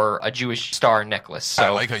dinosaur, or a Jewish star necklace. So I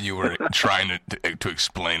like how you were trying to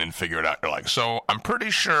explain and figure it out. You're like, so I'm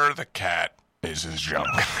pretty sure the cat is his junk.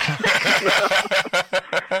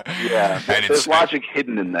 Yeah, And there's logic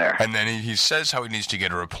hidden in there. And then he says how he needs to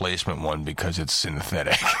get a replacement one because it's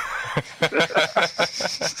synthetic.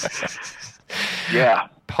 Yeah.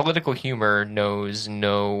 political humor knows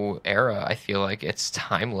no era. I feel like it's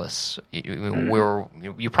timeless.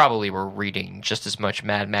 You probably were reading just as much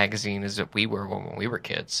Mad Magazine as we were when we were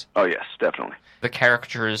kids. Oh, yes, definitely. The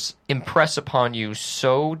characters impress upon you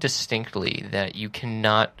so distinctly that you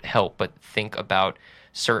cannot help but think about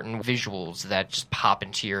certain visuals that just pop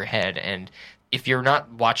into your head. And if you're not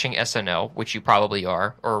watching SNL, which you probably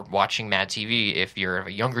are, or watching Mad TV, if you're of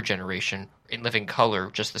a younger generation, in Living Color,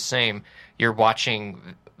 just the same, you're watching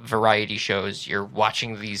variety shows, you're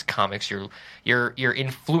watching these comics, you're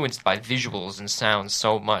influenced by visuals and sounds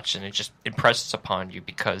so much, and it just impresses upon you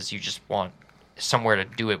because you just want somewhere to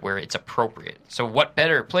do it where it's appropriate. So what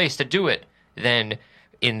better place to do it than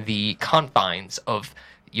in the confines of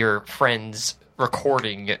your friend's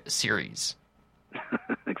recording series?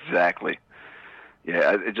 Exactly.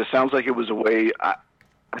 Yeah, it just sounds like it was a way. I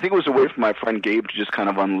think it was a way for my friend Gabe to just kind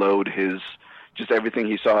of unload just everything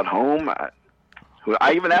he saw at home.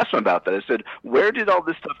 I even asked him about that. I said, "Where did all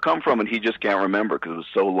this stuff come from?" And he just can't remember because it was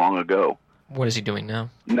so long ago. What is he doing now?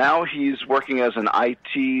 Now he's working as an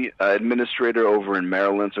IT administrator over in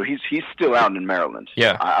Maryland. So he's still out in Maryland.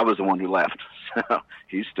 Yeah. I was the one who left, so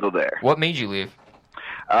he's still there. What made you leave?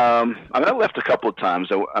 I left a couple of times.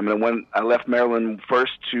 I left Maryland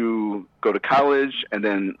first to go to college, and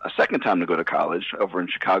then a second time to go to college over in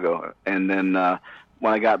Chicago, and then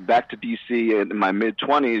when I got back to DC in my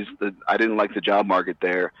mid-20s, I didn't like the job market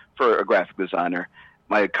there for a graphic designer.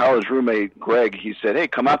 My college roommate, Greg, he said, hey,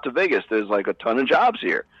 come out to Vegas. There's like a ton of jobs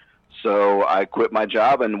here. So I quit my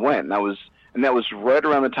job and went. And that was right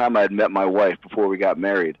around the time I had met my wife before we got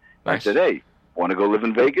married. Nice. I said, hey, want to go live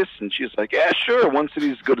in Vegas? And she's like, yeah, sure. One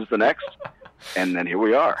city's as good as the next. And then here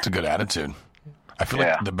we are. It's a good attitude. I feel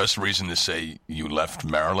like the best reason to say you left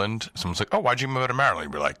Maryland, someone's like, oh, why'd you move to Maryland?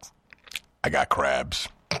 You'd be like, I got crabs.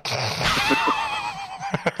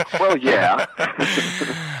 Well, yeah.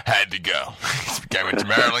 Had to go. I went to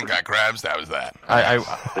Maryland, got crabs, that was that.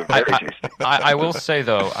 I will say,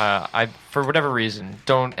 though, I for whatever reason,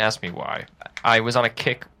 don't ask me why, I was on a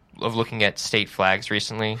kick of looking at state flags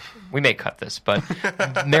recently. We may cut this, but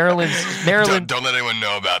Maryland. Don't let anyone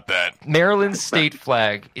know about that. Maryland's state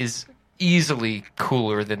flag is easily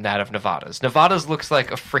cooler than that of Nevada's. Nevada's looks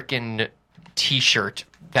like a freaking T-shirt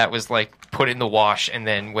that was like put in the wash, and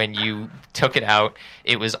then when you took it out,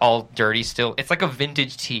 it was all dirty still. It's like a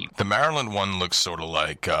vintage tee. The Maryland one looks sort of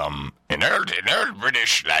like an old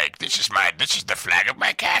British, like this is the flag of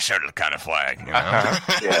my castle kind of flag. You know?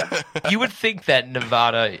 Yeah. You would think that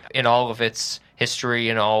Nevada, in all of its history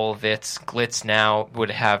and all of its glitz now,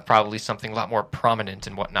 would have probably something a lot more prominent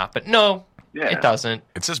and whatnot, but no, it doesn't.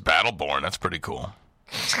 It says Battleborn. That's pretty cool.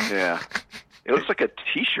 Yeah. It looks like a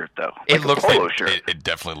T-shirt, though. It looks a polo like shirt. It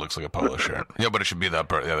definitely looks like a polo shirt. Yeah, but it should be the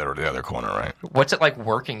other corner, right? What's it like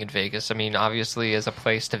working in Vegas? I mean, obviously, as a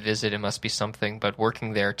place to visit, it must be something, but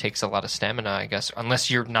working there takes a lot of stamina, I guess,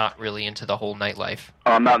 unless you're not really into the whole nightlife.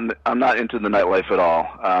 I'm not into the nightlife at all.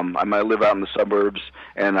 I live out in the suburbs,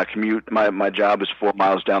 and I commute. My job is 4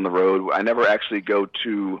 miles down the road. I never actually go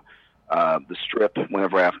to the Strip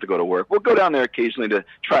whenever I have to go to work. We'll go down there occasionally to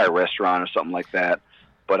try a restaurant or something like that.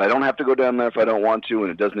 But I don't have to go down there if I don't want to,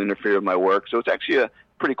 and it doesn't interfere with my work. So it's actually a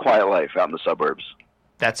pretty quiet life out in the suburbs.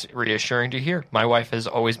 That's reassuring to hear. My wife has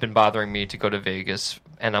always been bothering me to go to Vegas,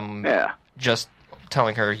 and I'm just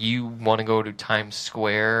telling her, you want to go to Times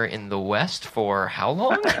Square in the West for how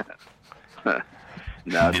long?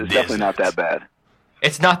 No, it's definitely not that bad.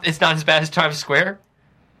 It's not as bad as Times Square?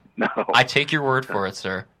 No. I take your word for it,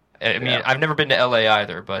 sir. I mean, I've never been to L.A.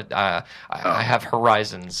 either, but I have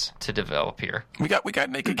horizons to develop here. We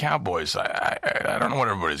got naked cowboys. I don't know what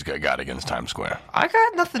everybody's got against Times Square. I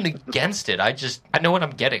got nothing against it. I know what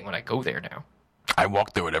I'm getting when I go there now. I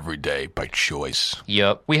walk through it every day by choice.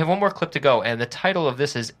 Yep. We have one more clip to go, and the title of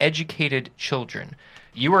this is Educated Children.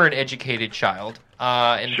 You were an educated child,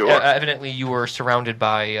 and evidently you were surrounded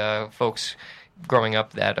by folks growing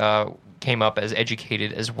up that came up as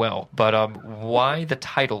educated as well. But why the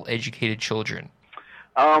title Educated Children?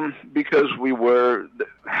 Because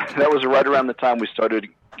that was right around the time we started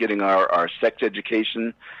getting our sex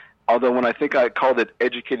education. Although when I think I called it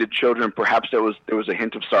Educated Children, perhaps there was a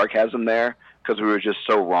hint of sarcasm there because we were just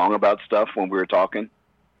so wrong about stuff when we were talking.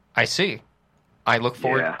 I see. I look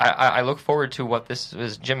forward. Yeah. I look forward to what this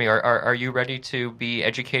is. Jimmy, are you ready to be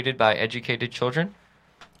educated by educated children?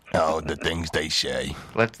 Oh, the things they say.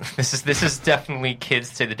 This is definitely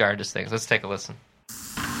kids say the darndest things. Let's take a listen.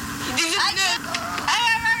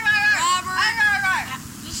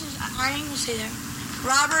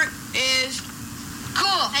 Robert is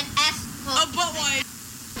cool. An asshole. A butt white.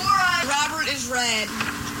 Robert is red,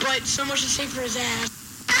 but so much to say for his ass.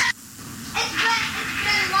 It's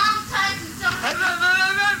been a long time since someone...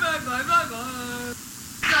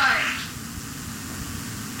 Sorry.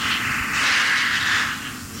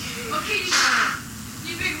 Okay,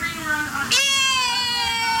 you big ring around.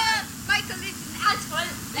 Yeah! Michael is an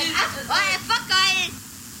asshole. Fuck guys.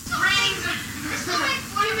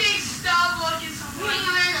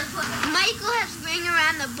 Michael has ring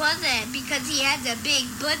around the buzzer because he has a big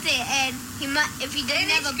buzzer, and if he doesn't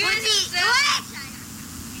have a pussy,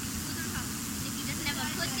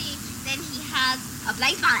 then he has a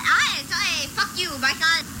blank spot. Sorry, fuck you,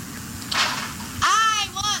 Michael. I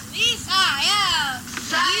want Lisa, yeah.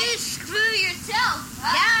 You screw yourself.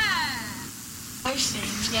 Yeah. Nice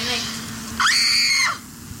things.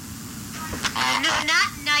 No,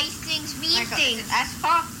 not nice things, mean things.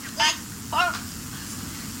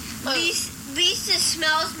 Lisa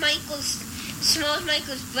smells Michael's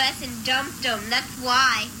breath and dumped him. That's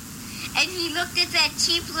why. And he looked at that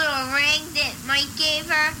cheap little ring that Mike gave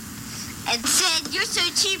her and said, "You're so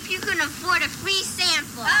cheap you can afford a free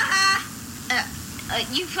sample."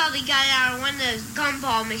 You probably got it out of one of those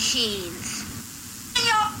gumball machines.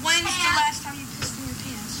 When's the last time you pissed in your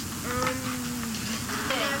pants?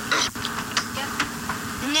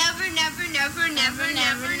 Never, nigga.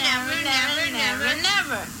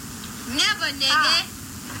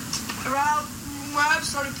 Rob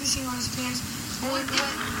started pissing on his pants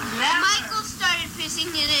Michael started pissing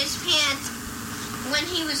in his pants when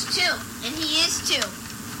he was 2, and he is 2.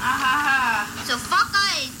 So fuck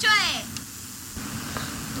I try it.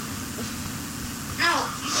 No,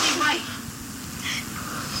 you see, Mike.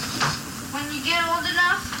 When you get old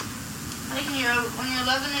enough, like when you're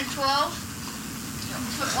 11 or 12,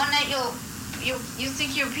 one night you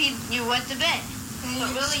think you peed, you wet the bed, but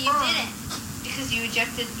really you didn't because you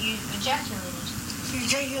ejaculated. You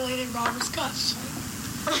ejaculated Robert's guts.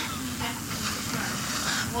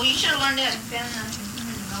 Well, you should have learned that in family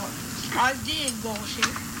life. I did bullshit.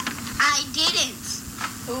 I didn't.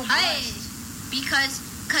 Who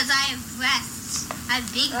Because I have breasts. I have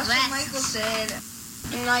big That's breasts. what Michael said.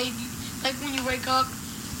 And like when you wake up,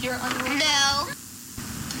 you're underwear. No.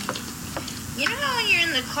 You know how when you're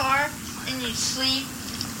in the car and you sleep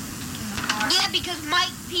in the car? Yeah, because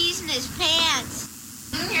Mike pees in his pants.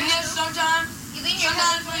 You know, sometimes when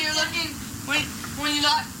you're looking, when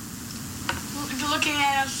you're looking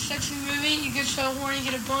at a sexy movie, you get so horny, you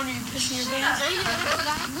get a boner, you piss in your pants.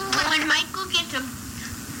 When Michael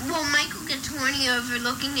gets horny over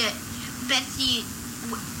looking at Betsy's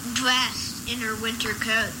breast in her winter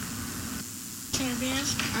coat. In your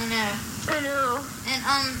pants? I know. And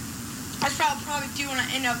that's what I'll probably do when I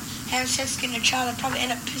end up having sex getting a child. I'll probably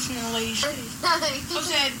end up pissing in a lady's face. I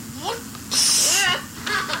said, what? Sir,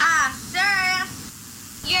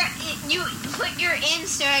 you put your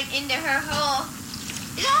insert into her hole.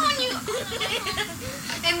 You know when you,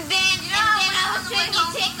 and then all of a sudden you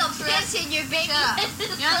take a piss in your baby.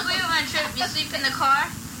 You know, we went on a trip. You sleep in the car.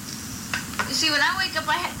 You see, when I wake up,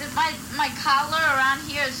 I had my collar around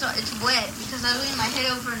here, so it's wet because I was leaning my head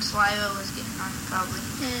over and saliva was getting on it probably.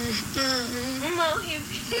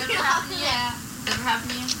 Ever happened to you? Yeah. Ever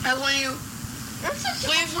happened to you? And when you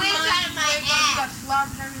Sleep whiz out of my You got ass.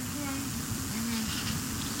 flopped and everything.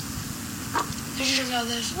 Did you know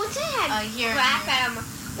this? Once I had crap out of my,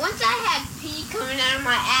 once I had pee coming out of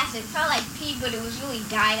my ass, it felt like pee, but it was really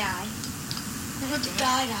dye-dye. What's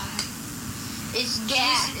dye-dye? It's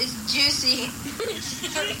gas. It's juicy.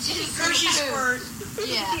 Hershey squirt.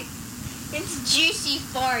 Yeah. It's juicy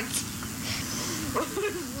farts.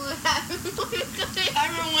 I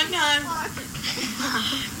remember one time,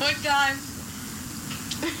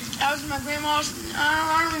 I was in my grandma's,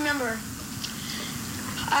 I don't remember.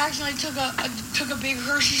 I actually took a big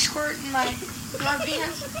Hershey squirt in my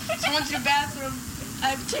pants. So I went to the bathroom.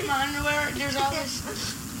 I took my underwear. There's all this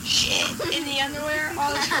shit in the underwear.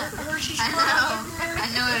 All this Hershey squirt. I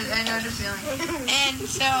know the feeling. And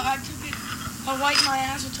so I took it. I wiped my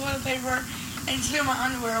ass with toilet paper and threw my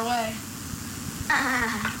underwear away.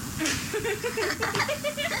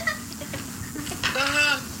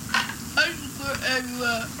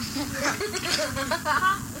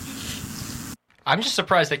 I'm just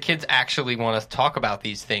surprised that kids actually want to talk about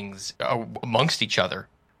these things amongst each other.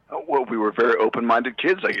 Well, we were very open-minded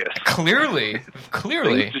kids, I guess. Clearly.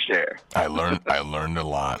 Things to share. I learned a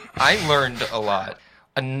lot. I learned a lot.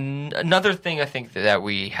 Another thing I think that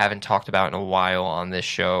we haven't talked about in a while on this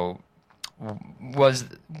show was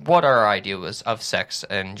what our idea was of sex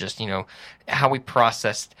and just, how we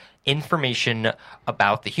processed information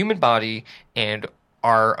about the human body and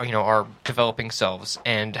our developing selves,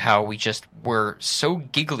 and how we just were so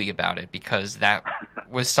giggly about it because that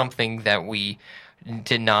was something that we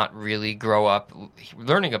did not really grow up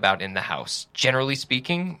learning about in the house. Generally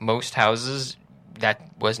speaking, most houses that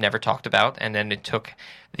was never talked about, and then it took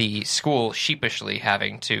the school sheepishly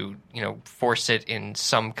having to, force it in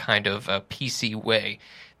some kind of a PC way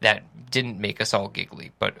that didn't make us all giggly.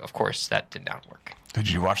 But of course, that did not work. Did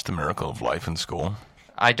you watch The Miracle of Life in school?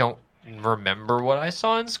 I don't remember what I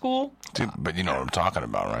saw in school. Dude, but you know what I'm talking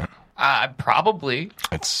about, right? Probably.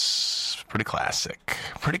 It's pretty classic.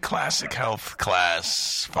 Pretty classic health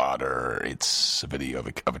class fodder. It's a video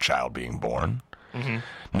of a child being born. Mm-hmm.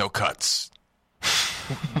 No cuts.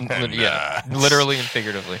 And, yeah, literally and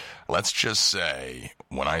figuratively. Let's just say,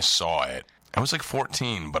 when I saw it, I was like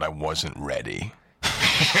 14, but I wasn't ready.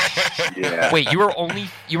 Yeah. Wait, you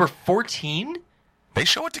were 14? They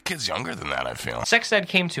show it to kids younger than that, I feel. Sex ed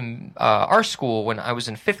came to our school when I was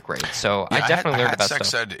in 5th grade, so Yeah, I definitely learned about sex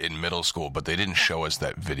stuff. ed in middle school, but they didn't show us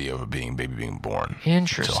that video of a baby being born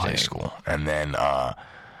Interesting. until high school. And then I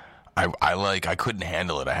couldn't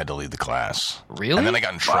handle it. I had to leave the class. Really? And then I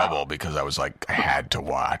got in trouble because I was like, I had to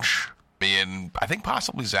watch. Me and I think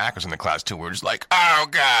possibly Zach was in the class too. We were just like, oh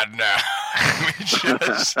God, no.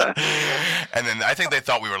 And then I think they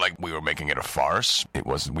thought we were making it a farce. It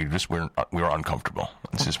was. We were uncomfortable.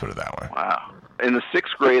 Let's just put it that way. Wow. In the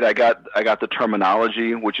 6th grade, I got the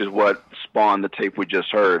terminology, which is what spawned the tape we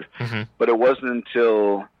just heard. Mm-hmm. But it wasn't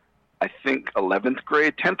until I think 11th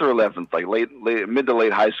grade, 10th or 11th, like mid to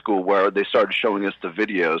late high school, where they started showing us the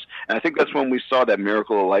videos. And I think that's when we saw that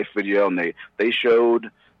Miracle of Life video, and they showed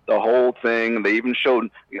the whole thing. They even showed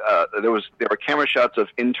there were camera shots of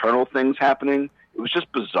internal things happening. It was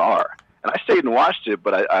just bizarre. And I stayed and watched it,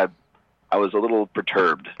 but I was a little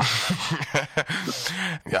perturbed.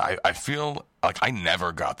 Yeah, I feel like I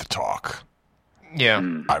never got to talk. Yeah.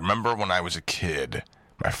 I remember when I was a kid,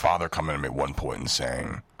 my father coming to me at one point and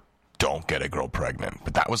saying, "Don't get a girl pregnant,"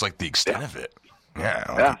 but that was like the extent of it.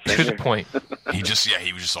 Yeah, like, To the point. he was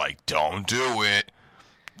just like, "Don't do it,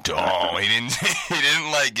 don't." He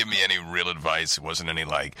didn't like give me any real advice. It wasn't any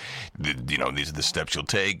like, these are the steps you'll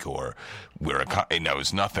take, or it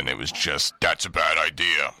was nothing. It was just, that's a bad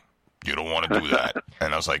idea. You don't want to do that.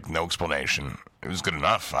 And I was like, no explanation. It was good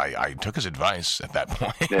enough. I took his advice at that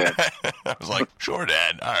point. Yeah. I was like, sure,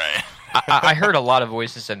 Dad. All right. I heard a lot of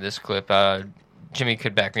voices in this clip. Jimmy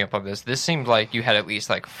could back me up on this. This seemed like you had at least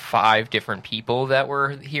like 5 different people that were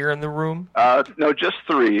here in the room. No, just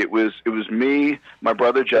 3. It was me, my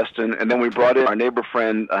brother Justin, and then we brought in our neighbor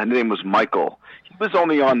friend. His name was Michael. He was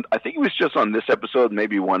only on, I think he was just on this episode,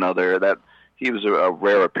 maybe one other. That he was a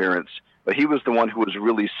rare appearance, but he was the one who was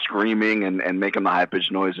really screaming and making the high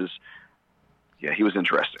pitched noises. Yeah, he was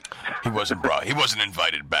interesting. He wasn't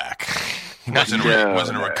invited back. He wasn't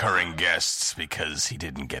a recurring guest because he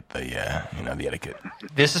didn't get the the etiquette.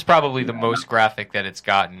 This is probably the most graphic that it's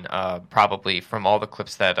gotten, probably from all the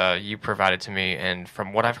clips that you provided to me, and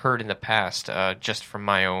from what I've heard in the past, just from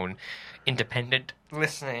my own independent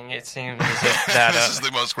listening, it seems as if that this is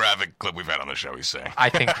the most graphic clip we've had on the show. He's saying. I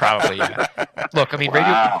think probably. Yeah. Look, I mean,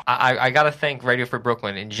 Wow. I got to thank Radio Free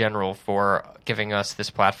Brooklyn in general for giving us this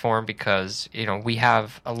platform, because we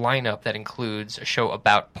have a lineup that includes a show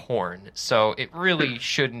about porn, so it really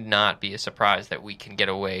should not be a surprise that we can get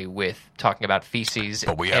away with talking about feces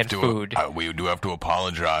But we and have to, food. We do have to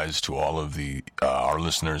apologize to all of the our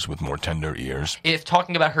listeners with more tender ears. If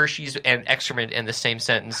talking about Hershey's and excrement in the same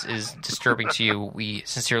sentence is disturbing to you, we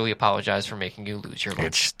sincerely apologize for making you lose your lunch.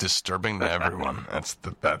 It's disturbing to everyone. That's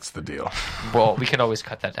the deal. Well, we can always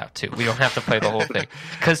cut that out too. We don't have to play the whole thing,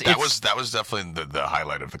 because That was definitely the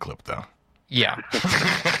highlight of the clip, though. yeah.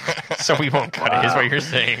 So we won't cut it, is what you're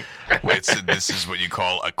saying. Wait, so this is what you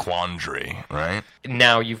call a quandary, right?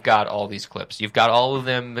 Now you've got all these clips. You've got all of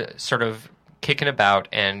them sort of kicking about,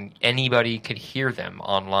 and anybody could hear them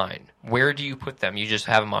online. Where do you put them? You just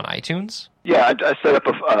have them on iTunes? Yeah, I set up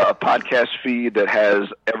a podcast feed that has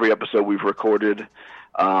every episode we've recorded,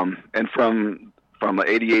 and from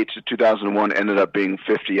 88 to 2001 ended up being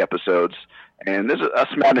 50 episodes. And there's a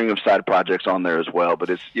smattering of side projects on there as well.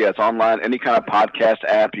 But it's online. Any kind of podcast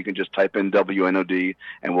app, you can just type in WNOD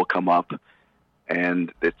and we'll come up.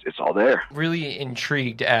 And it's all there. Really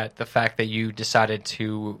intrigued at the fact that you decided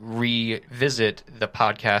to revisit the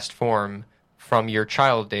podcast form from your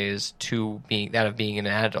child days to being an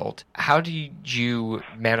adult. How did you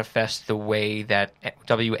manifest the way that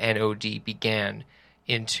WNOD began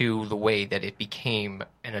into the way that it became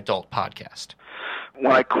an adult podcast?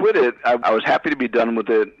 When I quit it, I was happy to be done with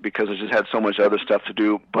it because I just had so much other stuff to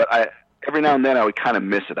do. But every now and then I would kind of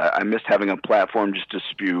miss it. I missed having a platform just to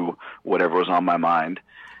spew whatever was on my mind.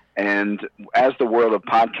 And as the world of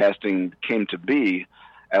podcasting came to be,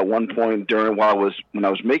 at one point when I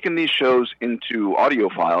was making these shows into audio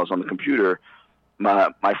files on the computer,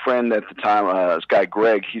 my friend at the time, this guy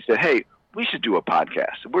Greg, he said, "Hey, we should do a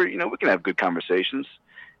podcast. We can have good conversations."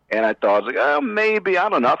 And I thought, I was like, "Oh, maybe, I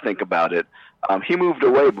don't know, I'll think about it." He moved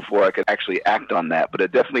away before I could actually act on that, but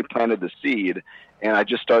it definitely planted the seed. And I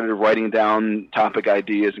just started writing down topic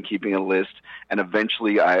ideas and keeping a list. And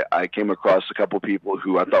eventually I came across a couple people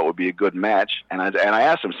who I thought would be a good match. And I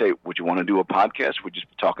asked them, say, "Would you want to do a podcast? We'd just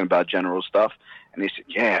be talking about general stuff." And they said,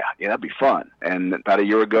 yeah, that'd be fun. And about a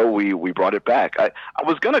year ago, we brought it back. I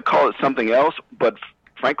was going to call it something else, but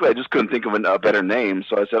frankly, I just couldn't think of a better name.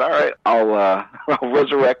 So I said, all right, I'll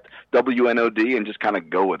resurrect WNOD and just kind of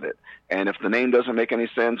go with it. And if the name doesn't make any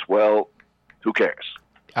sense, well, who cares?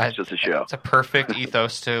 It's just a show. It's a perfect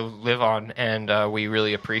ethos to live on, and we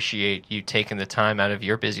really appreciate you taking the time out of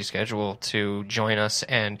your busy schedule to join us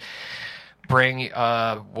and bring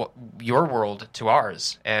your world to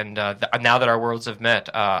ours. And now that our worlds have met,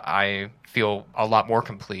 I feel a lot more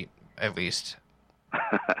complete, at least.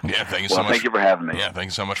 Yeah, thank you so much. Thank you for having me. Yeah, thank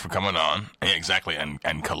you so much for coming on. Yeah, exactly,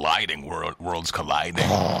 and colliding, worlds colliding.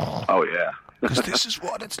 Oh, yeah. Because this is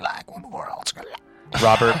what it's like when the worlds collide.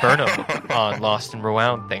 Robert Burnham on Lost and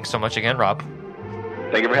Rewound. Thanks so much again, Rob.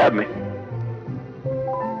 Thank you for having me.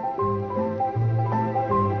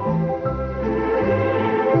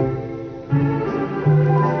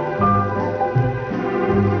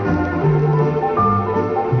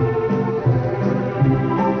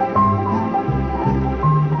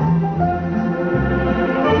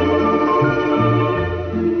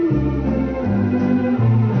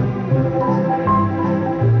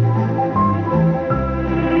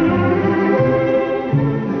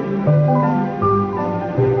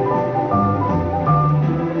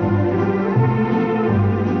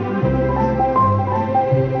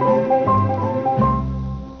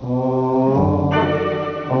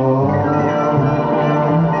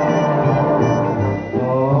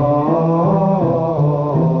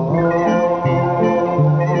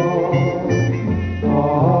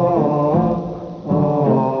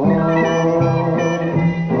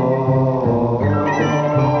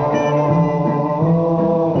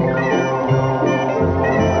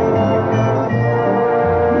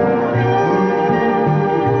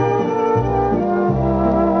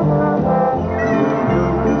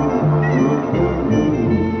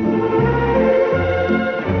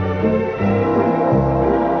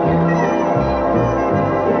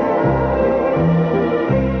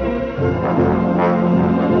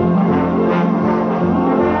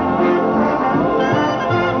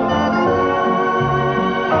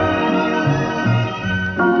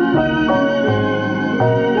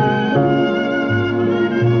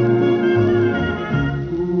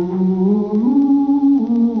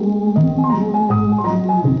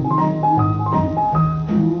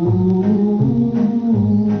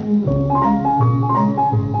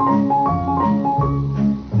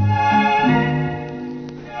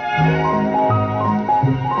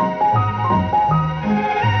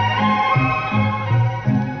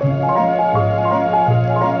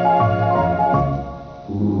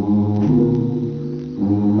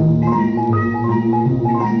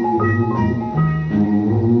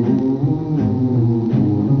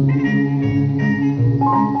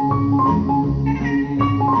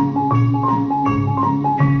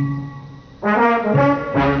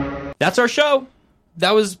 that's our show.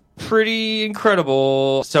 That was pretty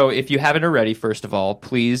incredible. So if you haven't already, first of all,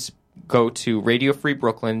 please go to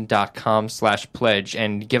radiofreebrooklyn.com/pledge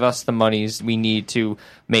and give us the monies we need to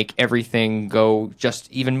make everything go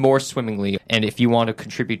just even more swimmingly. And if you want to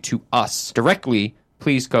contribute to us directly,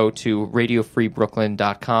 please go to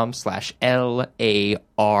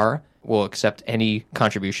radiofreebrooklyn.com/LAR. We'll accept any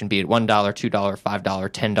contribution, be it $1, $2, $5,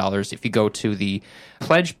 $10. If you go to the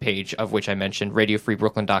pledge page, of which I mentioned,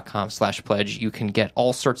 radiofreebrooklyn.com/pledge, you can get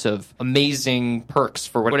all sorts of amazing perks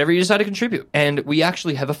for whatever you decide to contribute. And we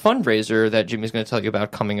actually have a fundraiser that Jimmy's going to tell you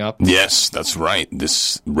about coming up. Yes, that's right.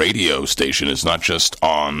 This radio station is not just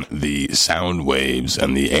on the sound waves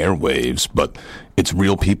and the air waves, but it's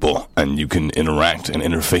real people, and you can interact and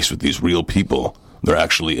interface with these real people. There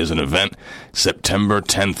actually is an event September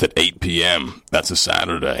 10th at 8 p.m. That's a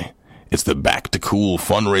Saturday. It's the Back to Cool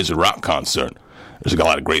fundraiser rock concert. There's a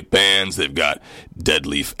lot of great bands. They've got Dead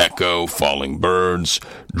Leaf Echo, Falling Birds,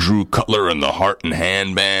 Drew Cutler and the Heart and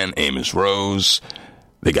Hand Band, Amos Rose.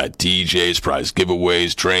 They got DJs, prize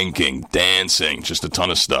giveaways, drinking, dancing, just a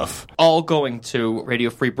ton of stuff. All going to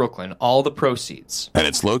Radio Free Brooklyn, all the proceeds. And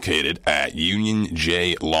it's located at Union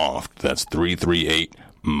J Loft. That's 338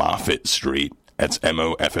 Moffett Street. That's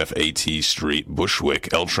Moffat Street,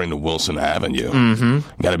 Bushwick, L Train to Wilson Avenue. Mm-hmm.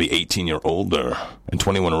 You got to be 18 or older, and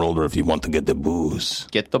 21 or older if you want to get the booze.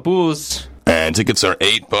 Get the booze. And tickets are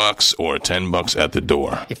 $8 or $10 at the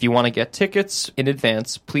door. If you want to get tickets in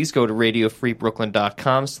advance, please go to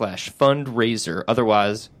radiofreebrooklyn.com/fundraiser.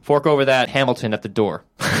 Otherwise, fork over that Hamilton at the door.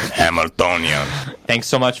 Hamiltonian. Thanks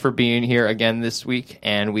so much for being here again this week,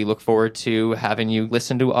 and we look forward to having you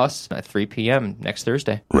listen to us at 3 p.m. next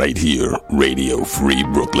Thursday. Right here, Radio Free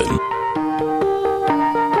Brooklyn.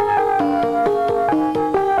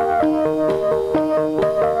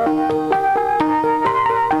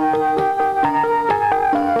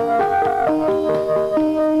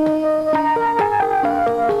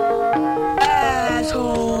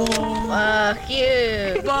 Fuck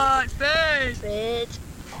you. Butt face. Bitch.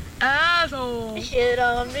 Asshole. Shit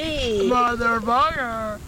on me. Motherfucker.